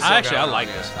 I like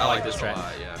this. I like this this track. a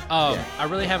lot. Yeah. I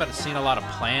really haven't seen a lot of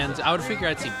plans. I would figure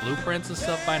I'd see blueprints and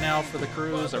stuff by now for the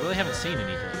cruise. I really haven't seen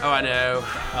anything. Oh, I know.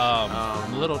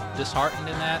 I'm a little disheartened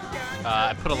in that.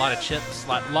 I put a lot of chips, a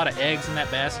lot of eggs in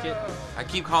that basket. I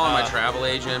keep calling my travel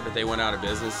agent, but they went out of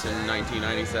business in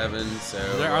 1997. So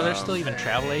Are there still even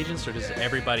travel agents, or does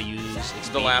everybody use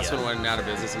Expedia? The last one went out of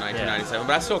business in 1997,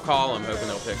 but I still call them, hoping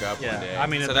they'll pick up Yeah. one day. I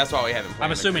mean, so that's why we haven't.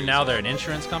 I'm assuming now they're an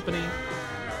insurance company.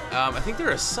 I think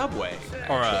they're a Subway,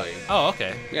 Or actually. oh,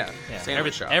 okay. Yeah, Yeah,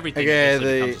 sandwich shop. everything Okay,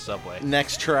 basically the becomes a Subway.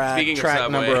 next track, Speaking of track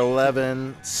Subway. number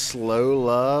 11, "Slow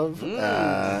Love."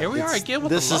 Here we are it's- again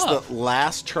with this the love. is the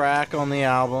last track on the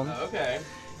album. Okay.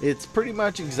 It's pretty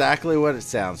much exactly what it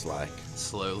sounds like,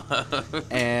 Slow Love.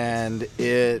 and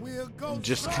it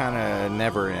just kind of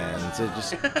never ends. It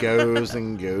just goes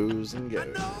and goes and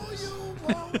goes.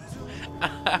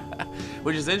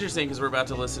 Which is interesting because we're about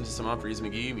to listen to some Humphreys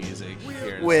McGee music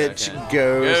here in a Which second.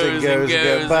 goes and goes and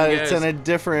goes, but and it's goes. in a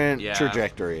different Yeah.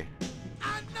 trajectory.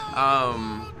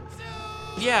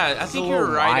 Yeah, I It's think a you were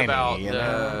little right whiny, about you the.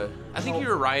 know? I think you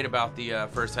were right about the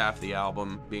first half of the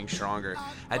album being stronger.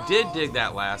 I did dig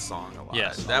that last song a lot.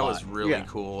 Yes, a that lot. was really Yeah.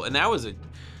 cool, and that was a.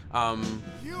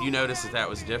 You noticed that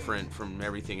was different from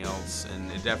everything else,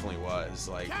 and it definitely was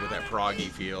like with that proggy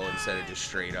feel instead of just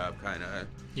straight up kind of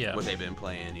Yeah. what they've been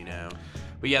playing, you know.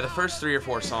 But yeah, the first 3 or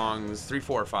 4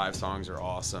 or 5 songs are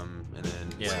awesome, and then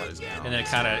it Yeah, slows down. and then it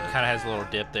kind of has a little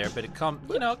dip there, but it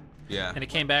Yeah. and it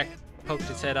came back, poked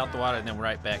its head out the water, and then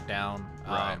right back down.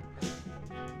 Right.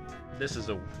 This is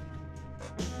a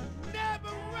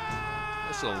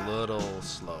little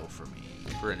slow for me.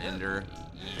 For an ender.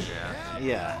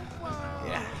 Yeah.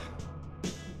 Yeah.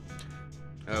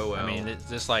 Oh well. I mean, it's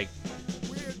just like,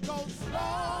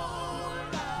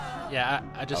 yeah,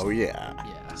 I just, Oh yeah.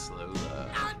 yeah. Slow love.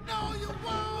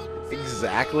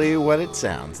 Exactly what it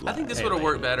sounds like. I think this would have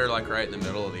worked better, like right in the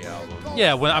middle of the album.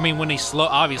 Yeah, when he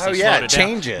obviously Oh yeah, slowed it it down.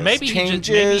 changes. Maybe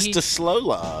changes he to Slow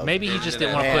Love. maybe he just Into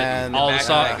didn't want to that- put and all the Back to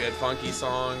songs. that good funky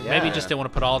song. Maybe he Yeah. just didn't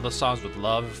want to put all the songs with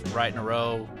love right in a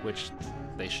row, which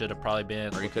they should have probably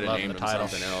been. Or he with could have love in named the him title.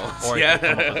 something else. Or he Yeah. could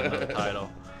come up with another title.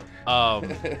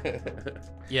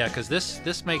 Yeah, because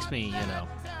this makes me, kind of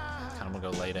want to go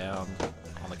lay down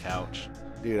on the couch.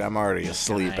 Dude, I'm already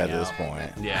asleep hang at this out.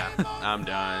 point. Yeah, I'm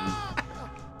done.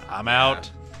 I'm out.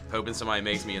 Hoping somebody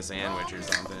makes me a sandwich or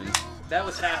something. That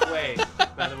was halfway,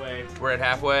 by the way. We're at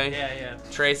halfway. Yeah.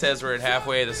 Trey says we're at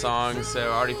halfway of the song, so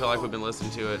I already feel like we've been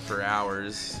listening to it for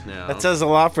hours now. That says a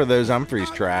lot for those Humphreys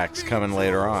tracks coming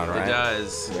later on, right? It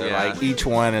does. They're Yeah. Like each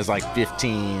one is like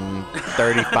 15,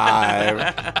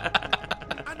 35.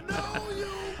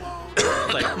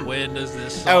 Like, when does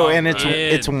this song Oh, and it's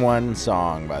end? one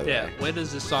song, by the Yeah, way. when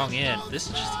does this song end? This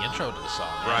is just the intro to the song.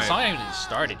 Man. Right. The song ain't even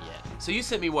started yet. So you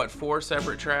sent me 4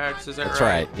 separate tracks? Is that That's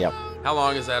right. Yep. How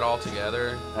long is that all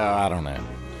together? I don't know.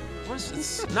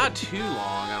 It's not too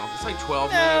long. It's like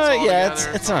 12 minutes Yeah,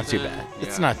 altogether. it's not too something. bad.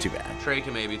 It's Yeah. not too bad. Trey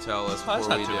can maybe tell us Oh, that's before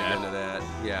not we too dig bad. into that.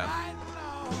 Yeah.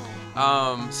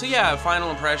 So yeah, final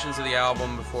impressions of the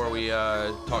album before we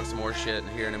talk some more shit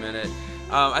here in a minute.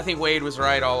 I think Wade was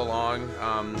right all along.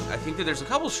 I think that there's a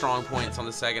couple strong points on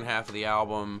the second half of the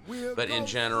album, but in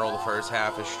general, the first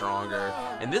half is stronger.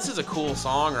 And this is a cool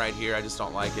song right here. I just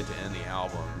don't like it to end the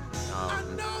album.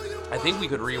 I think we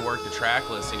could rework the track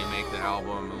listing and make the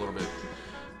album a little bit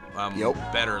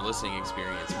better listening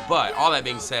experience. But all that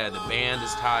being said, the band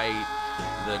is tight.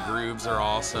 The grooves are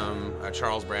awesome.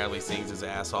 Charles Bradley sings his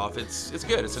ass off. It's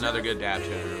good. It's another good dab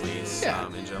tune release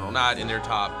in general. Not in their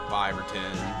top 5 or 10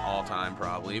 all time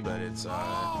probably, but it's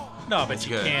No, but It's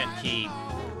you good. can't keep.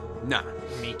 nah.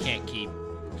 You can't keep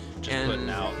just And putting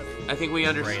out. I think we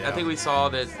Great I think we saw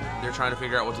that they're trying to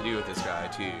figure out what to do with this guy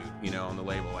too. On the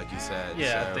label, like you said.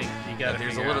 Yeah, So, I think you gotta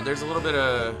there's figure out. there's a little bit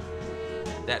of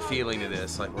that feeling to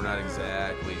this. Like we're not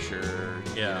exactly sure.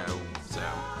 Yeah.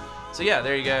 So yeah,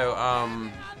 there you go.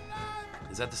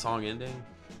 Is that the song ending?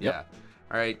 Yep. Yeah.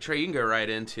 All right, Trey, you can go right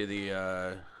into the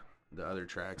other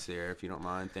tracks there if you don't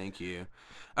mind. Thank you.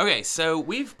 Okay, so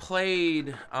we've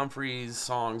played Humphreys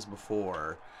songs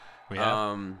before. We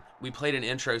have. We played an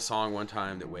intro song one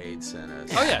time that Wade sent us.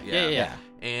 Oh yeah.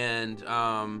 And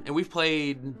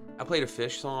I played a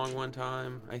Fish song one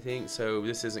time, I think. So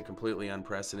this isn't completely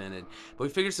unprecedented. But we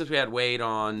figured since we had Wade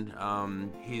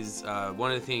on, he's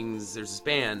one of the things. There's this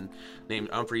band named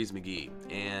Humphreys McGee,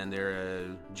 and they're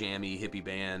a jammy hippie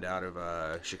band out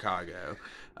of Chicago.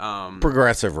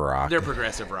 Progressive rock. They're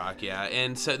progressive rock, yeah,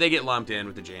 and so they get lumped in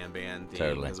with the jam band thing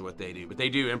Totally. because of what they do. But they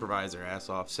do improvise their ass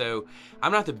off. So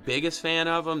I'm not the biggest fan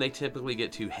of them. They typically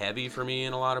get too heavy for me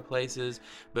in a lot of places.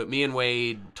 But me and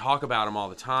Wade talk about them all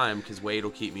the time because Wade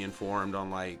will keep me informed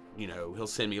on he'll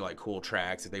send me like cool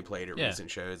tracks that they played at recent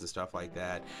shows and stuff like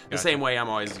that. The same way I'm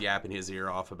always yapping his ear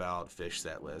off about Fish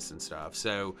set lists and stuff.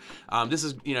 So this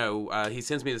is he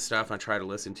sends me the stuff and I try to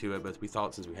listen to it. But we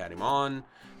thought since we had him on,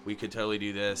 we could totally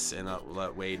do this and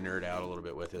let Wade nerd out a little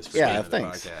bit with us. For Yeah, the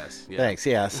thanks. Podcast. Yeah. Thanks.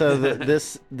 Yeah. So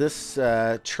this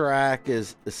track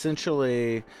is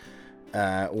essentially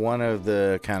one of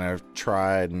the kind of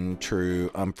tried and true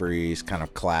Humphreys kind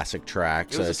of classic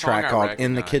tracks. It was A a song track I called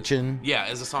 "In the recognized. Kitchen." Yeah,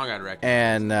 it's a song I'd recognize.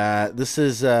 And this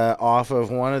is off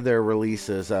of one of their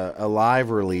releases, a live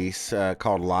release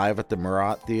called "Live at the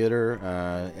Murat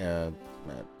Theater"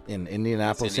 in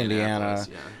Indianapolis, Indiana,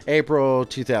 yeah. April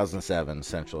 2007,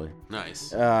 essentially.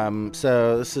 Nice.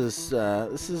 So this is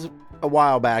a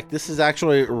while back. This is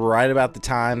actually right about the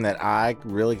time that I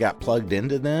really got plugged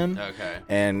into them. Okay.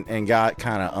 And got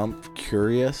kind of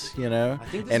curious, you know, I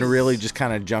think this and is- really just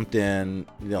kind of jumped in,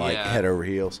 you know, like Yeah. head over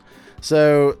heels.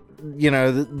 So, you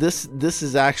know, this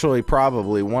is actually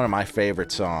probably one of my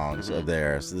favorite songs of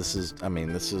theirs. This is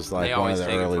like They one always of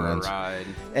the take it early for ones. a ride.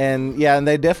 And yeah, and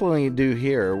they definitely do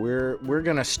here. We're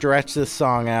gonna stretch this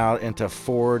song out into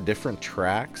 4 different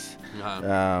tracks.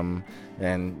 Uh-huh.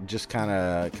 And just kind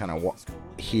of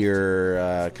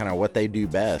hear kind of what they do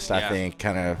best. I Yeah. think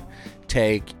kind of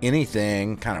take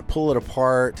anything, kind of pull it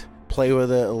apart, play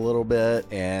with it a little bit,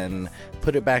 and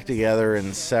put it back together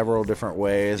in several different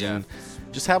ways, Yeah. and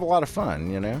just have a lot of fun,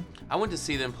 you know. I went to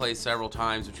see them play several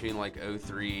times between like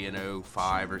 03 and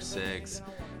 05 or 06,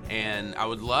 and I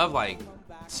would love like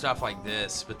stuff like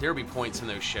this, but there would be points in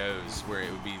those shows where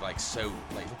it would be like so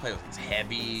like they'll play like these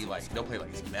heavy, like they'll play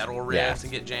like these metal riffs Yeah.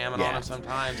 and get jamming Yeah. on them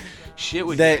sometimes. Shit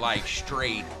would They- get like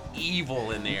straight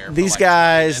evil in there. for, These like,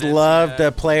 guys 20 minutes, love you to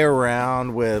know? play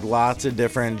around with lots of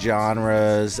different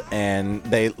genres, and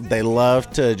they love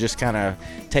to just kind of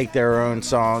take their own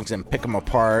songs and pick them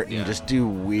apart and Yeah. just do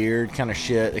weird kind of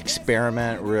shit,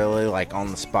 experiment really like on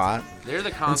the spot. They're the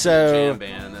And constant so jam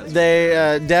band. That's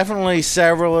they definitely,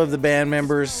 several of the band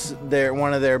members,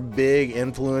 one of their big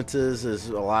influences is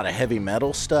a lot of heavy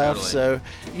metal stuff. Totally. So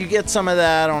you get some of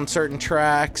that on certain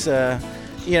tracks.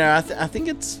 You know, I think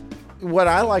it's what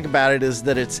I like about it is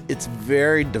that it's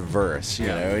very diverse. You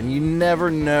Yeah. know, and you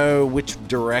never know which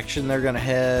direction they're gonna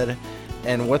head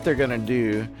and what they're gonna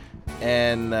do.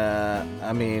 And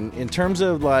I mean, in terms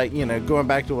of like, you know, going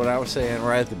back to what I was saying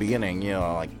right at the beginning, you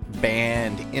know, like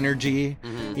band energy,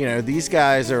 you know, these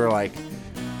guys are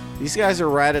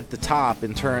right at the top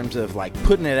in terms of like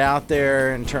putting it out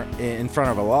there in front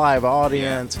of a live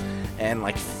audience, and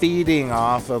like feeding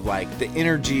off of like the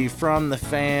energy from the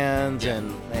fans,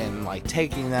 and like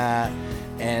taking that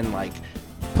and like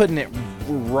putting it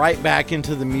right back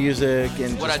into the music.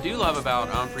 And What I just- do love about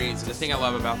Humphreys, the thing I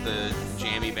love about the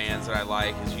jammy bands that I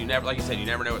like is you never, like you said, you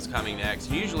never know what's coming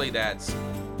next. Usually that's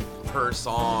per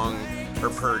song or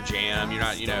per jam. You're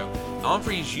not, you know,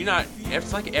 Humphreys,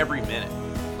 it's like every minute.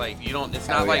 Like you don't, it's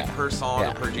not Oh, like yeah. per song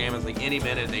Yeah. or per jam. It's like any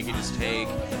minute they could just take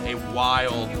a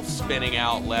wild spinning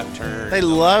out left turn. They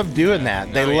love doing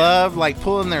that. They Oh, yeah. love like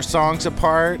pulling their songs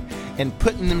apart and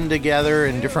putting them together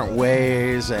in different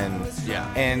ways, and Yeah.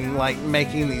 and like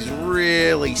making these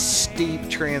really steep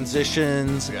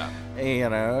transitions. Yeah. You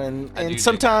know, and I do dig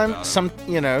sometimes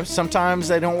that sometimes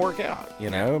they don't work out.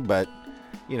 You know, but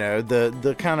you know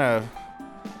the kind of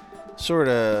sort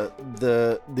of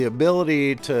the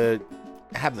ability to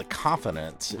have the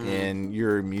confidence in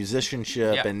your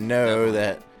musicianship Yeah, and know definitely.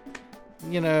 that,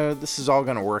 you know, this is all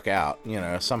going to work out, you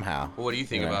know, somehow. Well, what do you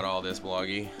think Yeah. about all this,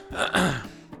 Bloggy?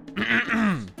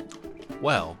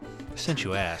 Well, since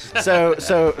you asked,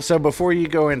 So before you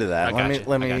go into that, I let me gotcha,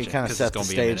 let I me gotcha, kind of 'cause set it's the gonna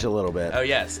be a stage minute. a little bit. Oh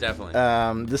yes, definitely.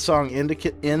 The song In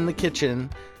the Kitchen,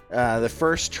 the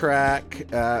first track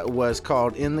was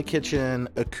called In the Kitchen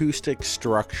Acoustic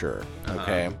Structure.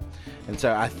 Okay. And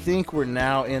so I think we're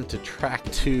now into track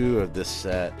 2 of this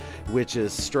set, which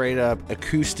is straight up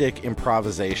acoustic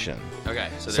improvisation. Okay,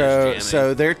 so there's So jamming.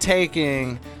 so they're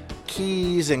taking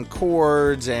keys and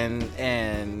chords and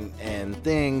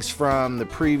things from the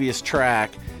previous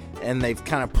track, and they've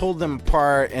kind of pulled them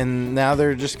apart, and now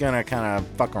they're just gonna kind of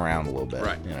fuck around a little bit,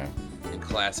 Right. you know. in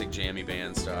classic jammy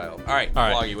band style. All right, All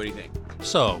right. Bloggy, what do you think?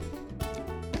 so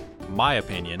my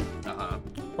opinion, Uh-huh.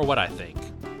 or what I think,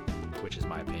 which is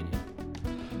my opinion.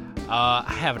 I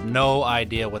have no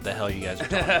idea what the hell you guys are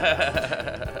talking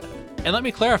about. And let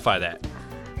me clarify that.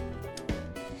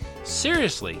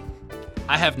 Seriously,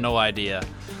 I have no idea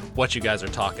what you guys are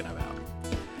talking about.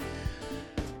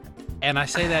 And I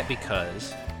say that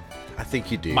because I think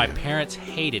you do. my parents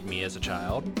hated me as a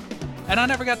child, and I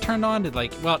never got turned on to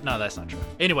like. Well, no, that's not true.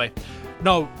 Anyway,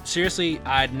 no, seriously,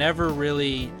 I'd never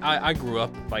really. I grew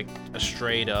up like a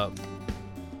straight up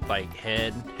like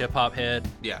hip hop head.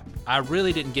 Yeah. I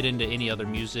really didn't get into any other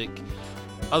music,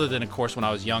 other than of course when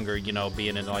I was younger. You know,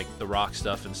 being into like the rock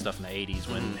stuff and stuff in the '80s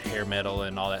when hair metal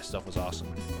and all that stuff was awesome.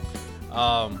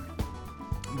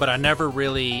 But I never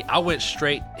really. I went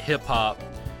straight hip hop.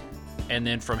 And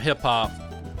then from hip hop,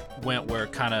 went where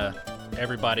kind of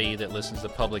everybody that listens to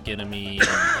Public Enemy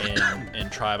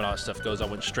and Tribe and all that stuff goes, I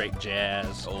went straight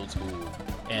jazz, Old school.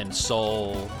 and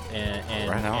soul, and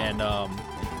Right on. and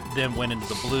then went into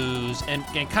the blues, and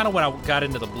kind of when I got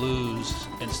into the blues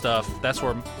and stuff, that's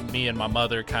where me and my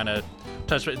mother kind of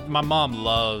touched. My mom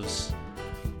loves.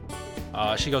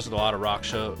 She goes to a lot of rock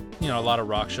shows.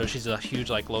 She's a huge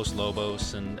like Los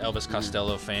Lobos and Elvis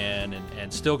Costello fan,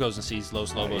 and still goes and sees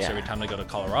Los Lobos yeah. every time they go to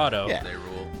Colorado. Yeah. They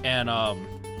rule. And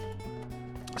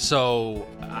so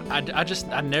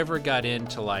I never got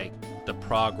into like the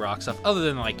prog rock stuff, other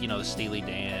than like the Steely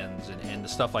Dan's and the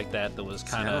stuff like that was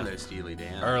kind I don't of know Steely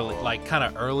Dan. early, like kind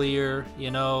of earlier,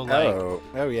 like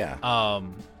oh yeah.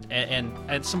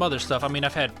 and some other stuff. I mean,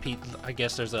 I've had I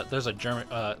guess there's a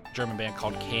German band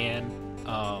called Can.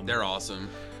 They're awesome.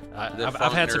 The I've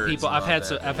funk had some nerds people. love I've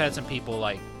that. had some people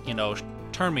like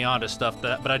turn me on to stuff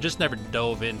but I just never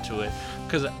dove into it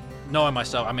because knowing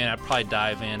myself, I mean, I'd probably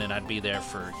dive in and I'd be there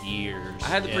for years. I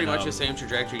had pretty and, much the same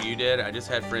trajectory you did. I just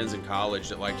had friends in college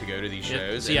that liked to go to these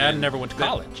shows. See, and I then- never went to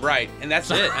college. Right, and that's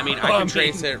it. I mean, I I can mean-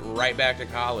 trace it right back to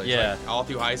college. Yeah. Like, all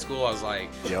through high school, I was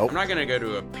like, Yep. I'm not going to go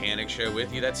to a Panic show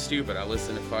with you. That's stupid. I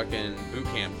listened to fucking Boot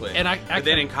Camp Click. And I but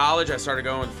then can- in college, I started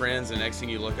going with friends, and next thing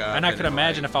you look up. And I could it's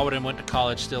imagine like, if I would have went to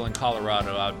college still in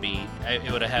Colorado,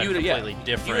 it would have had completely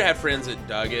different. You would have friends that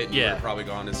dug it. And You Yeah. would have probably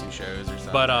gone to some shows or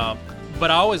something. But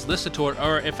I always listen to it,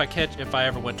 or if I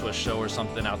ever went to a show or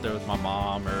something out there with my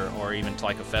mom, or even to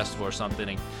like a festival or something,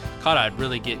 and I'd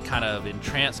really get kind of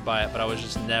entranced by it. But I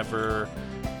was never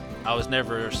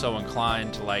so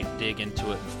inclined to like dig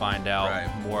into it and find out Right.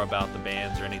 more about the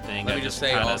bands or anything. Let I me just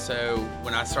say kinda- also,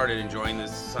 when I started enjoying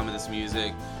some of this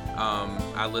music,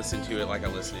 I listened to it like I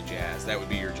listen to jazz. That would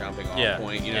be your jumping off Yeah,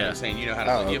 point. You know yeah. what I'm saying? You know how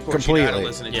to, Oh, of course, you know how to completely.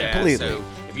 listen to Yeah. jazz. Completely. So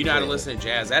if you know how to Completely. listen to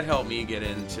jazz, that helped me get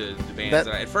into the bands. That-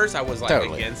 That at first I was like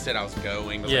Totally. against it. I was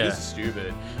going, I was Yeah. like, this is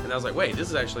stupid. And I was like, wait, this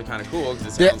is actually kind of cool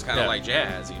because it Yeah. sounds kind of Yeah. like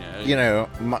jazz. You know?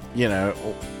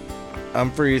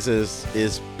 Humphreys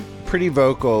is pretty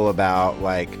vocal about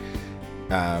like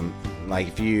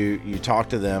if you talk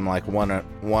to them like one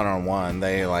on one,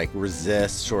 they like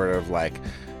resist sort of like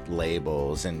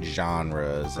labels and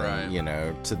genres, and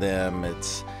Right. to them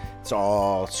it's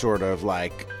all sort of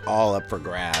like all up for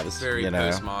grabs. Very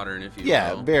postmodern, if you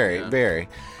Yeah, will. very, Yeah. very.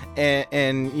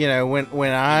 And when I what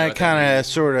that kind of means.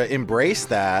 sort of embrace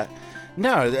that,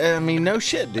 no, I mean no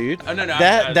shit, dude. Oh, no,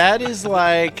 That is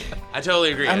like, I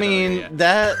totally agree. I totally mean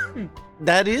agree,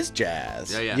 that is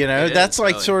jazz. Yeah. It That's is,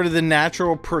 like totally. sort of the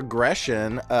natural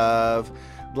progression of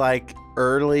like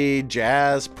early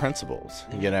jazz principles.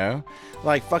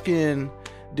 Like fucking.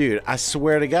 Dude, I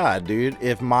swear to God, dude,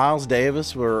 if Miles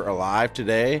Davis were alive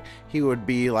today, he would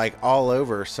be like all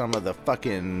over some of the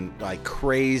fucking like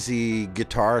crazy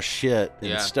guitar shit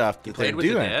and Yeah. stuff He that played they're with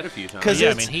doing. the Dead a few times. Because Yeah,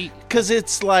 I it's, mean,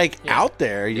 it's like Yeah. out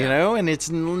there, you Yeah. know, and it's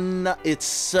it's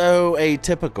so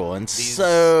atypical and These-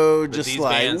 so but just these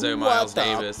like bands owe Miles what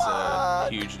the Davis a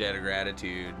fuck? huge debt of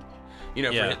gratitude.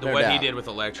 Yeah. For No what he doubt. did with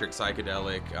electric,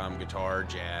 psychedelic, guitar,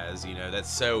 jazz.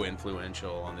 That's so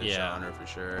influential on this Yeah. genre for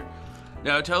sure.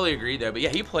 No, I totally agree though. But yeah,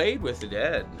 he played with the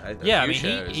Dead. A Yeah, I few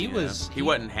mean, shows, he you know. was- He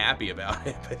wasn't happy about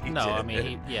it, but he No, did. I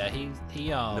mean, he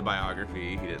the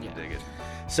biography, he didn't yeah. dig it.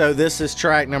 So this is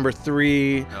track number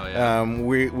 3. Oh, yeah.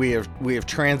 We have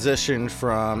transitioned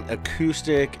from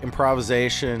acoustic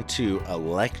improvisation to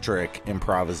electric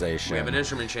improvisation. We have an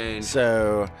instrument change.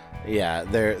 So yeah,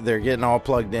 they're getting all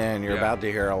plugged in. You're Yeah. about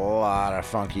to hear a lot of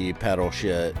funky pedal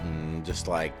shit and just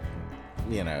like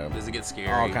Does it get scary?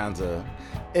 all kinds of.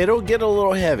 It'll get a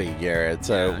little heavy, Garrett.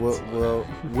 So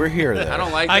Yeah, we're here though. I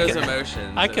don't like I those could-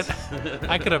 emotions.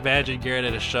 I could imagine Garrett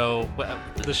at a show,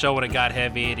 the show when it got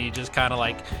heavy, and he just kind of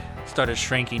like started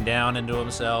shrinking down into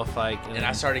himself, like. And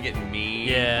I started getting mean.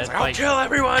 Yeah, I was it's like, I'll like- kill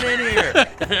everyone in here.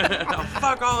 I'll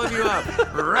fuck all of you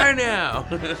up right now.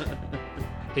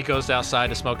 He goes outside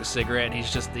to smoke a cigarette, and he's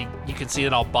just you can see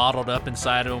it all bottled up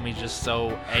inside of him. He's just so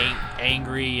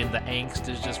angry, and the angst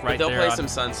is just right They'll there. play some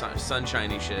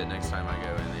sunshiny shit next time I go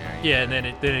in there. Yeah, and then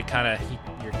it kind of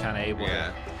you're kind of able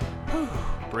Yeah. to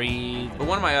breathe. But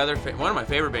one of my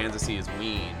favorite bands to see is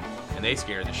Ween, and they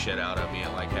scare the shit out of me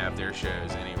at like half their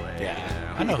shows anyway. Yeah.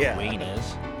 I know Yeah. who Ween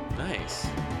is. Nice.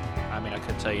 I mean, I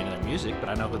couldn't tell you their music, but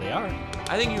I know who they are.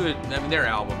 I think you would. I mean, their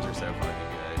albums are so fucking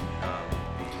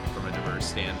good from a diverse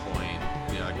standpoint.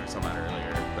 Like we were talking about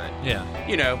earlier. But Yeah.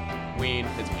 Ween,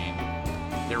 it's Ween.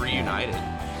 They're reunited.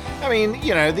 I mean,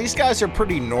 these guys are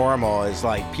pretty normal as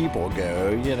like people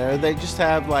go. They just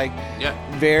have like Yeah.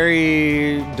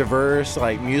 very diverse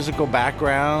like musical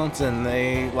backgrounds, and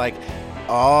they like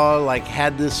all like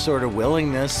had this sort of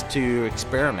willingness to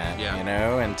experiment, Yeah. and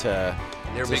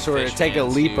They're to big sort of Fish take a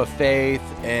fans, leap too. of faith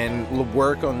and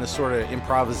work on this sort of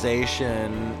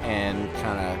improvisation and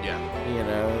kind of,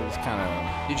 it's kind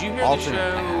of. Did you hear the alternate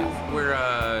show path.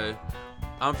 where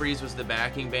Humphreys was the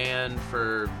backing band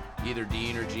for either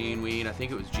Dean or Gene Ween? I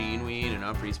think it was Gene Ween, and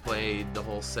Humphreys played the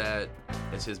whole set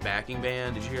as his backing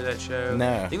band. Did you hear that show?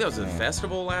 No. I think that was a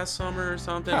festival last summer or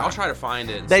something. I'll try to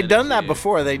find it. and They've send it done to that you.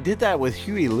 before. They did that with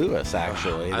Huey Lewis,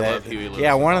 actually. I love Huey Lewis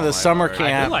Yeah, one with of the all my summer heart. I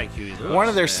camp. do like Huey Lewis. One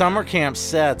of their man. summer camp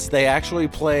sets, they actually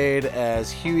played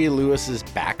as Huey Lewis's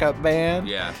backup band.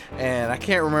 Yeah. And I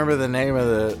can't remember the name of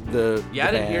the Yeah,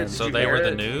 I didn't hear. band. So Did they you were hear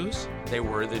the it? news. They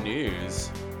were the news.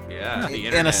 Yeah, the In a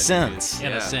internet sense. news.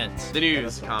 In a Yeah. sense. The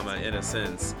news, comma, in a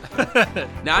sense.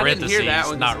 Now, I didn't hear that Parentheses,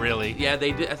 one. not really. Yeah,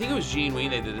 they did. I think it was Gene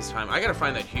Ween they did this time. I gotta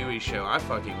find that Huey show. I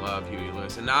fucking love Huey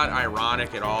Lewis, and not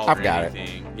ironic at all. I've or got it.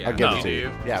 anything. Yeah, I'll give you it to you.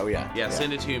 do? Yeah, yeah. Yeah,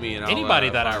 send it to me, and I'll, Anybody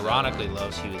that find ironically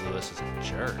loves Huey Lewis is a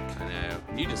jerk. I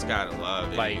know. You just gotta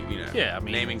love it. Like, you know, yeah, I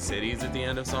mean- naming cities at the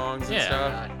end of songs and Yeah.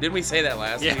 stuff. Didn't we say that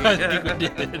last Yeah, week? I think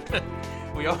we did.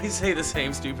 We always say the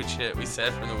same stupid shit we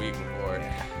said from the week before.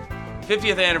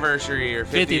 50th anniversary or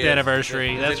 50th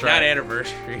anniversary, that's Not right.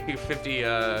 anniversary. 50.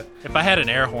 If I had an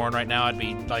air horn right now, I'd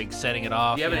be like setting it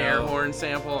off. Do you have an know. air horn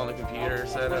sample on the computer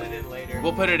set up? Put it in later.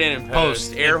 We'll put it in post.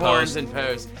 Post, Air in horns post. in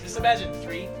post. Just imagine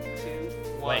 3, 2,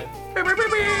 1. Wait.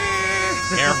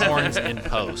 Air horns in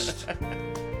post. That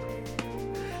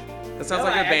sounds No,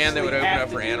 like I a band that would actually open have up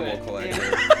to for do Animal it.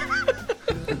 Collector.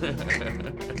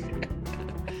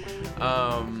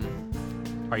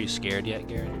 Are you scared yet,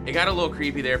 Garrett? It got a little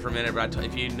creepy there for a minute, but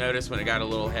if you notice when it got a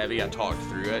little heavy, I talked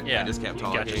through it. Yeah, I just kept you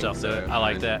talking. got yourself so, through it. I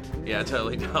like that. Yeah, I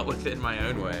totally dealt with it in my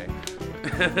own way.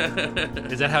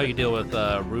 Is that how you deal with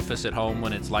Rufus at home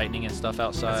when it's lightning and stuff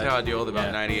outside? That's how I deal with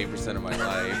about Yeah. 98% of my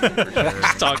life. For sure.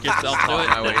 Just talk yourself through Talk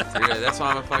my it. way through it. That's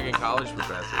why I'm a fucking college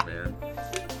professor, man.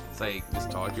 It's like, just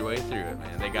talk your way through it,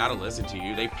 man. They gotta listen to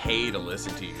you. They pay to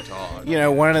listen to you talk. You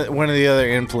know, one of the other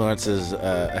influences,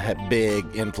 a big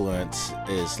influence,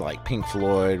 is like Pink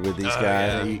Floyd with these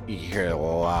guys. yeah. You hear a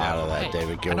lot of that Hey,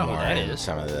 David I know who Gilmour that in is.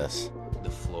 some of this, The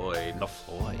Floyd. The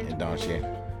Floyd. don't you?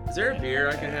 Is there a beer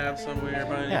I can have somewhere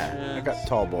by any Yeah, I chance? got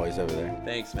tall boys over there.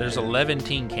 Thanks, man. There's 11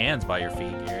 cans by your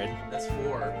feet, Garrett. That's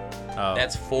 4. Oh,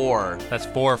 That's 4. that's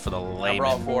 4 for the I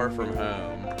brought layman. 4 from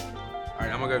home. All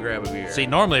right, I'm gonna go grab a beer. See,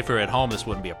 normally if we were at home, this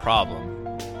wouldn't be a problem.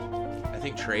 I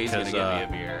think Trey's gonna Because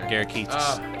get me a beer.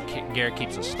 Garrett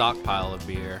keeps a stockpile of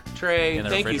beer. Trey, in the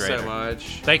thank you so refrigerator.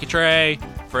 much. Thank you, Trey,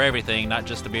 for everything, not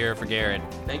just the beer for Garrett.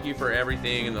 Thank you for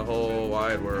everything in the whole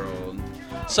wide world.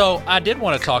 So I did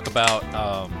want to talk about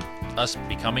us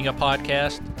becoming a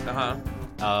podcast.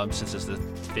 Since it's the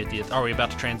 50th. Are we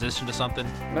about to transition to something?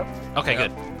 Nope. Okay, Yep.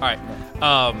 good. All right.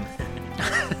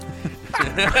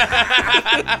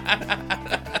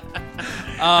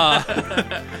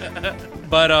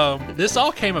 But this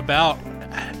all came about.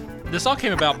 This all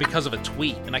came about because of a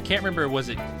tweet, and I can't remember. Was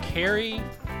it Carrie?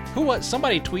 Who was?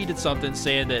 Somebody tweeted something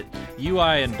saying that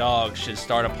UI and Dog should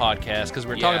start a podcast because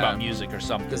we were talking Yeah. about music or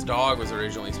something. Because Dog was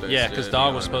originally supposed Yeah, to because be Dog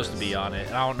on was supposed to this. be on it,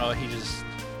 and I don't know. He just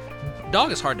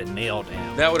Dog is hard to nail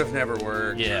down. That would have never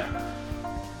worked. Yeah.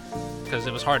 Because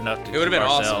it was hard enough to It would've keep been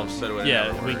awesome, ourselves. but it would've yeah,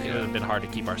 never we worked, it yeah. would have been hard to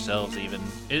keep ourselves even.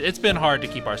 It's been hard to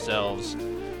keep ourselves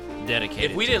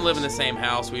dedicated. If we to didn't live in this. the same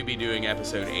house, we'd be doing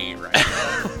episode 8 right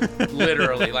now.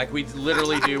 Literally, like we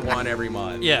literally do one every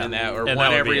month. Yeah, and that, or and that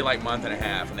one would every be it. like month and a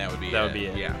half, and that would be it. That would be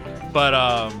it. Yeah, But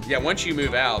yeah. Once you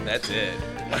move out, that's it.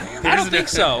 I don't think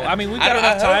so. I mean, we've got I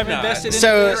enough hope time not. invested in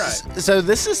So, it. so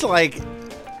this is like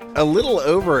a little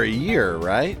over a year,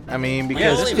 right? I mean,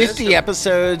 because only missed 50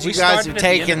 episodes, we you guys started have at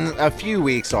the end taken a few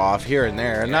weeks off here and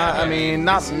there. Not, I mean,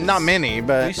 not many, We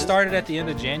but started at the end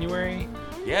of January.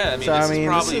 Yeah, I mean, so this I mean, is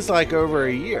probably this is like over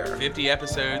a year. 50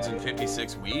 episodes in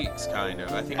 56 weeks, kind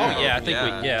of. I think. Oh yeah, I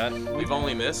think We've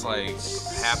only missed like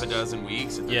half a dozen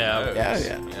weeks. At the Yeah. most.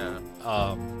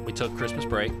 Yeah. We took Christmas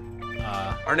break.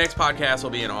 Our next podcast will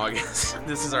be in August.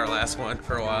 This is our last one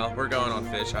for a while. We're going on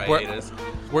fish hiatus.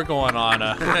 We're going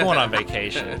on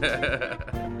vacation.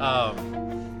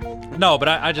 No, but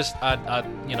I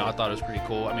thought it was pretty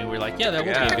cool. I mean, we were like, yeah, that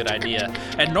would be a good idea.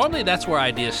 And normally that's where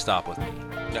ideas stop with me.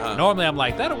 Uh-huh. Normally I'm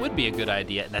like, that would be a good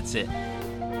idea, and that's it.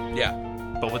 Yeah.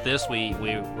 But with this, we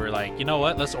were like, you know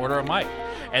what? Let's order a mic.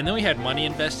 And then we had money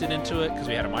invested into it because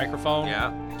we had a microphone.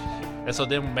 Yeah. And so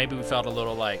then maybe we felt a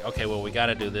little like, okay, well, we got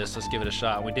to do this. Let's give it a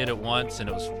shot. And we did it once, and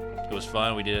it was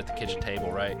fun. We did it at the kitchen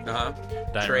table, right? Uh-huh.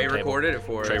 Dining Trey room table. recorded it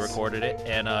for us. Trey recorded it,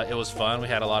 and it was fun. We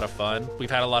had a lot of fun. We've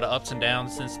had a lot of ups and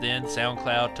downs since then.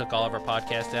 SoundCloud took all of our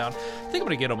podcasts down. I think I'm going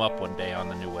to get them up one day on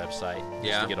the new website. Just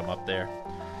Yeah. to get them up there.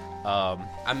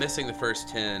 I'm missing the first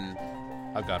 10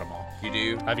 I've got them all. You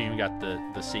do? I've even got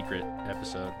the secret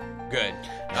episode. Good.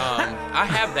 I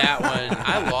have that one.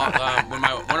 I lost when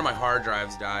one of my hard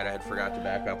drives died. I had forgot to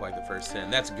back up like the first 10.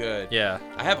 That's good. Yeah.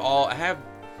 I have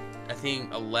I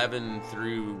think 11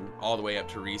 through all the way up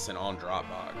to recent on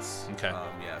Dropbox. Okay.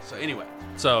 Yeah. So anyway.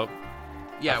 So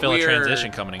Yeah. I feel a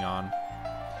transition coming on.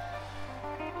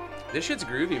 This shit's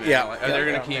groovy, man. Yeah. Like, they're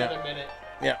gonna keep. Another minute.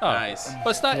 Yeah. Oh, Nice.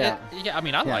 But it's not. Yeah. I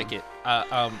mean, I like it. But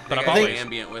They I've got always.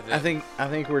 ambient with it. I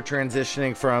think we're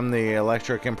transitioning from the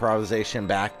electric improvisation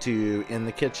back to in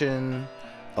the kitchen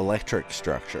electric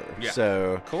structure. Yeah.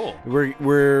 Cool. So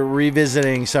we're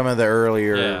revisiting some of the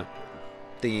earlier Yeah.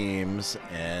 themes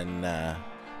and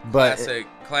but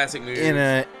classic moves. in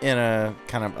a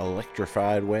kind of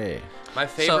electrified way. My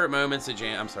favorite moments of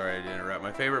jam. I'm sorry to interrupt.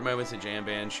 My favorite moments of jam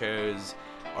band shows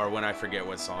are when I forget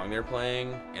what song they're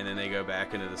playing, and then they go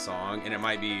back into the song, and it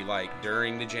might be like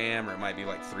during the jam, or it might be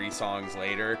like 3 songs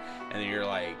later, and then you're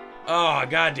like, oh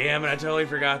god damn it, I totally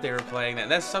forgot they were playing that.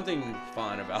 That's something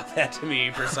fun about that to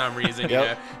me for some reason. Yep. You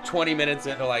know, 20 minutes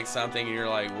into like something, and you're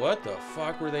like, what the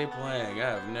fuck were they playing? I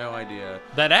have no idea.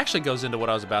 That actually goes into what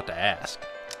I was about to ask.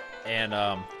 And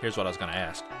here's what I was going to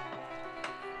ask.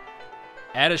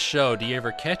 At a show, do you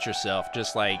ever catch yourself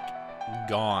just like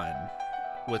gone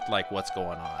with like what's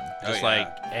going on? Just yeah. like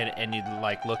and you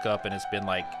like look up and it's been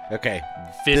like Okay.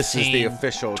 15, This is the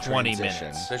official 20 transition.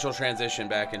 minutes. Official transition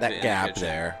back into That in the gap kitchen.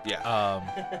 there. Yeah.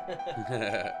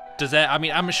 Does that? I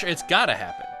mean, I'm sure it's got to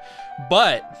happen.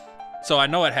 But so I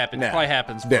know it happens. No. Probably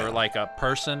happens for No. like a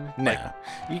person. No,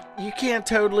 Like, you can't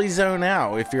totally zone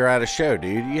out if you're at a show,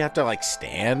 dude. You have to like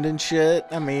stand and shit.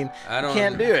 I mean, I don't you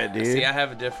can't do it, dude. See, I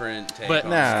have a different take. But- on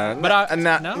No, But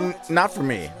not no? not for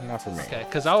me. Not for me. okay,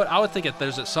 because I would think that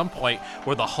there's at some point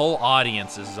where the whole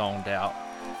audience is zoned out,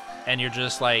 and you're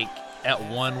just like at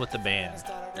one with the band.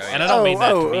 yeah. And I don't mean that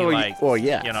to be oh, like, well,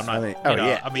 yeah. you know, I'm not, I mean, you know,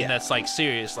 yeah, I mean yeah. that's like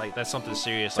serious, like that's something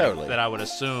serious Totally. like, that I would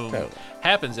assume Totally.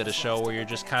 happens at a show where you're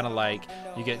just kind of like,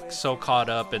 you get so caught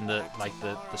up in the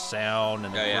sound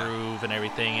and the Yeah, yeah. groove and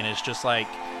everything, and it's just like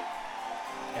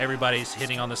everybody's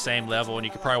hitting on the same level, and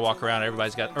you could probably walk around,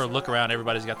 look around,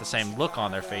 everybody's got the same look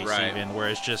on their face, Right. even, where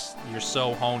it's just, you're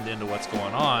so honed into what's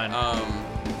going on.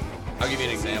 I'll give you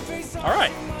an example. All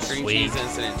right. String Sweet. Cheese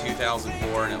incident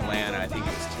 2004 in Atlanta. I think it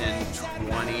was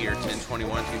 10/20 or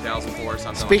 10/21 2004 or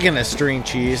something. Speaking of string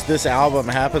cheese, this album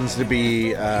happens to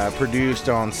be produced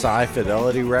on Sci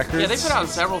Fidelity Records. Yeah, they put out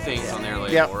several things on their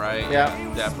label, Yep. right? Yep.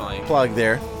 Yeah, definitely. Plug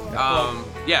there.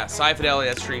 Yeah, Sci Fidelity,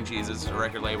 that's String Cheese, is a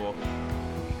record label.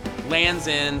 Lands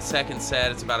in, second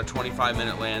set, it's about a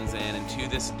 25-minute lands in, and to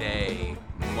this day,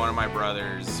 one of my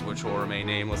brothers, which will remain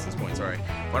nameless at this point,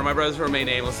 one of my brothers will remain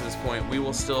nameless at this point, we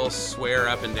will still swear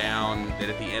up and down that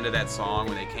at the end of that song,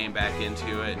 when they came back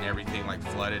into it and everything like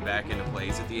flooded back into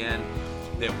place at the end,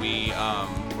 that we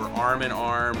were arm in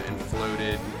arm and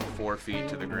floated 4 feet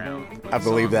to the ground. when I the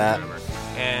believe song that. was over.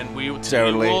 And we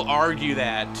Totally. will argue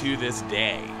that to this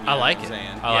day. You I know like what I'm it.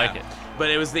 saying? I like it. But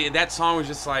it was that song was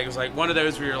just like, it was like one of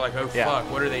those where you're like, oh Yeah.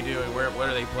 fuck, what are they doing? What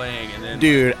are they playing? And then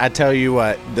Dude, I tell you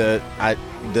what, the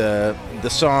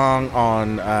song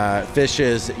on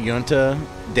Fish's Yunta,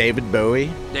 David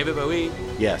Bowie. David Bowie,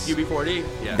 Yes. UB40,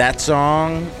 yeah, That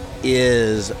song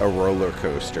is a roller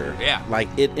coaster. Yeah. Like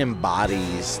it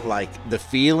embodies like the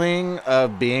feeling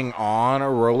of being on a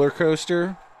roller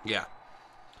coaster. yeah.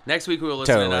 Next week we will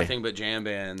listen Totally. to nothing but jam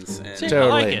bands. And See, I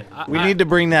Totally. like it. We need to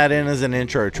bring that in as an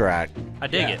intro track. I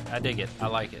dig Yeah. it. I dig it. I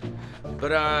like it.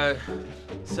 But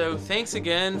so thanks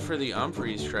again for the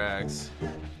Umphreys tracks.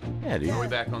 Yeah, dude. Are we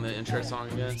back on the intro song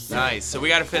again? Nice. So we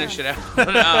got to finish it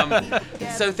out.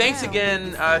 So thanks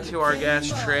again to our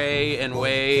guests Trey and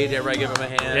Wade. Everybody give them a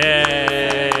hand.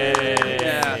 Yay!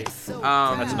 Yeah.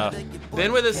 That's enough.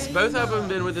 Been with us, both of them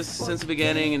been with us since the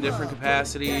beginning in different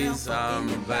capacities, but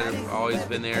have always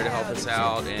been there to help us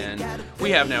out. And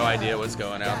we have no idea what's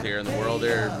going out there in the world.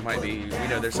 There might be,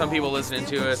 there's some people listening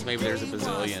to us. Maybe there's a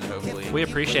bazillion, hopefully. We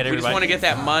appreciate We everybody. just want to get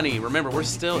that money. Remember,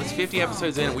 it's 50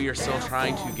 episodes in, and we are still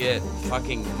trying to get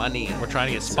fucking money. We're trying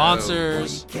to get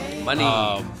sponsors. Money.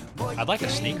 I'd like a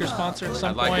sneaker sponsor at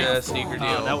some I'd point. like a sneaker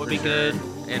deal. That would for be sure. good.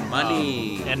 And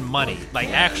money. And money, like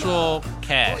actual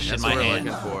cash That's in my what we're hand.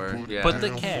 looking for. Yeah. Put the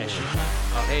cash.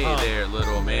 Hey there,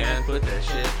 little man. Put that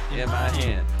shit in my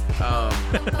hand. All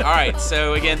right.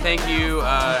 So again, thank you.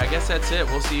 I guess that's it.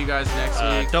 We'll see you guys next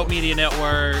week. Dope Media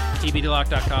Network,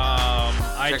 tbdlock.com,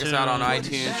 Check iTunes. us out on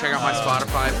iTunes. Check out my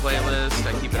Spotify playlist.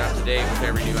 I keep it up to date with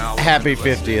every new album. Happy you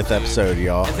listen 50th to. episode,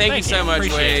 y'all. And thank you Thank so you. much,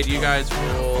 Appreciate Wade. it. You guys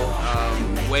rule.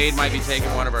 Wade might be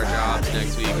taking one of our jobs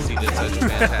next week because he did such a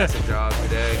fantastic job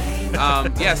today.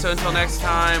 Yeah, so until next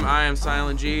time, I am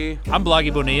Silent G. I'm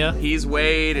Bloggy Bonilla. He's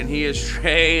Wade, and he is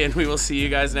Trey, and we will see you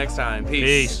guys next time.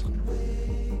 Peace. Peace.